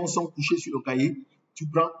 25 noms sont couchés sur le cahier, tu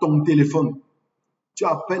prends ton téléphone. Tu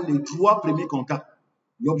appelles les 3 premiers contacts.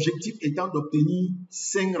 L'objectif étant d'obtenir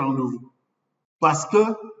 5 rendez-vous. Parce que,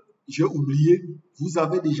 j'ai oublié, vous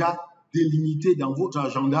avez déjà délimité dans votre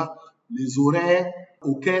agenda les horaires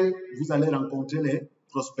auxquels vous allez rencontrer les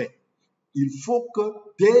prospects. Il faut que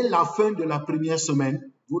dès la fin de la première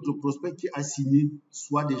semaine, votre prospect qui a signé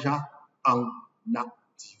soit déjà en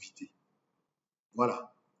activité.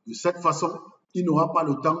 Voilà. De cette façon, il n'aura pas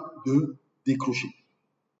le temps de décrocher.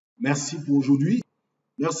 Merci pour aujourd'hui.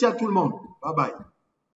 Merci à tout le monde. Bye bye.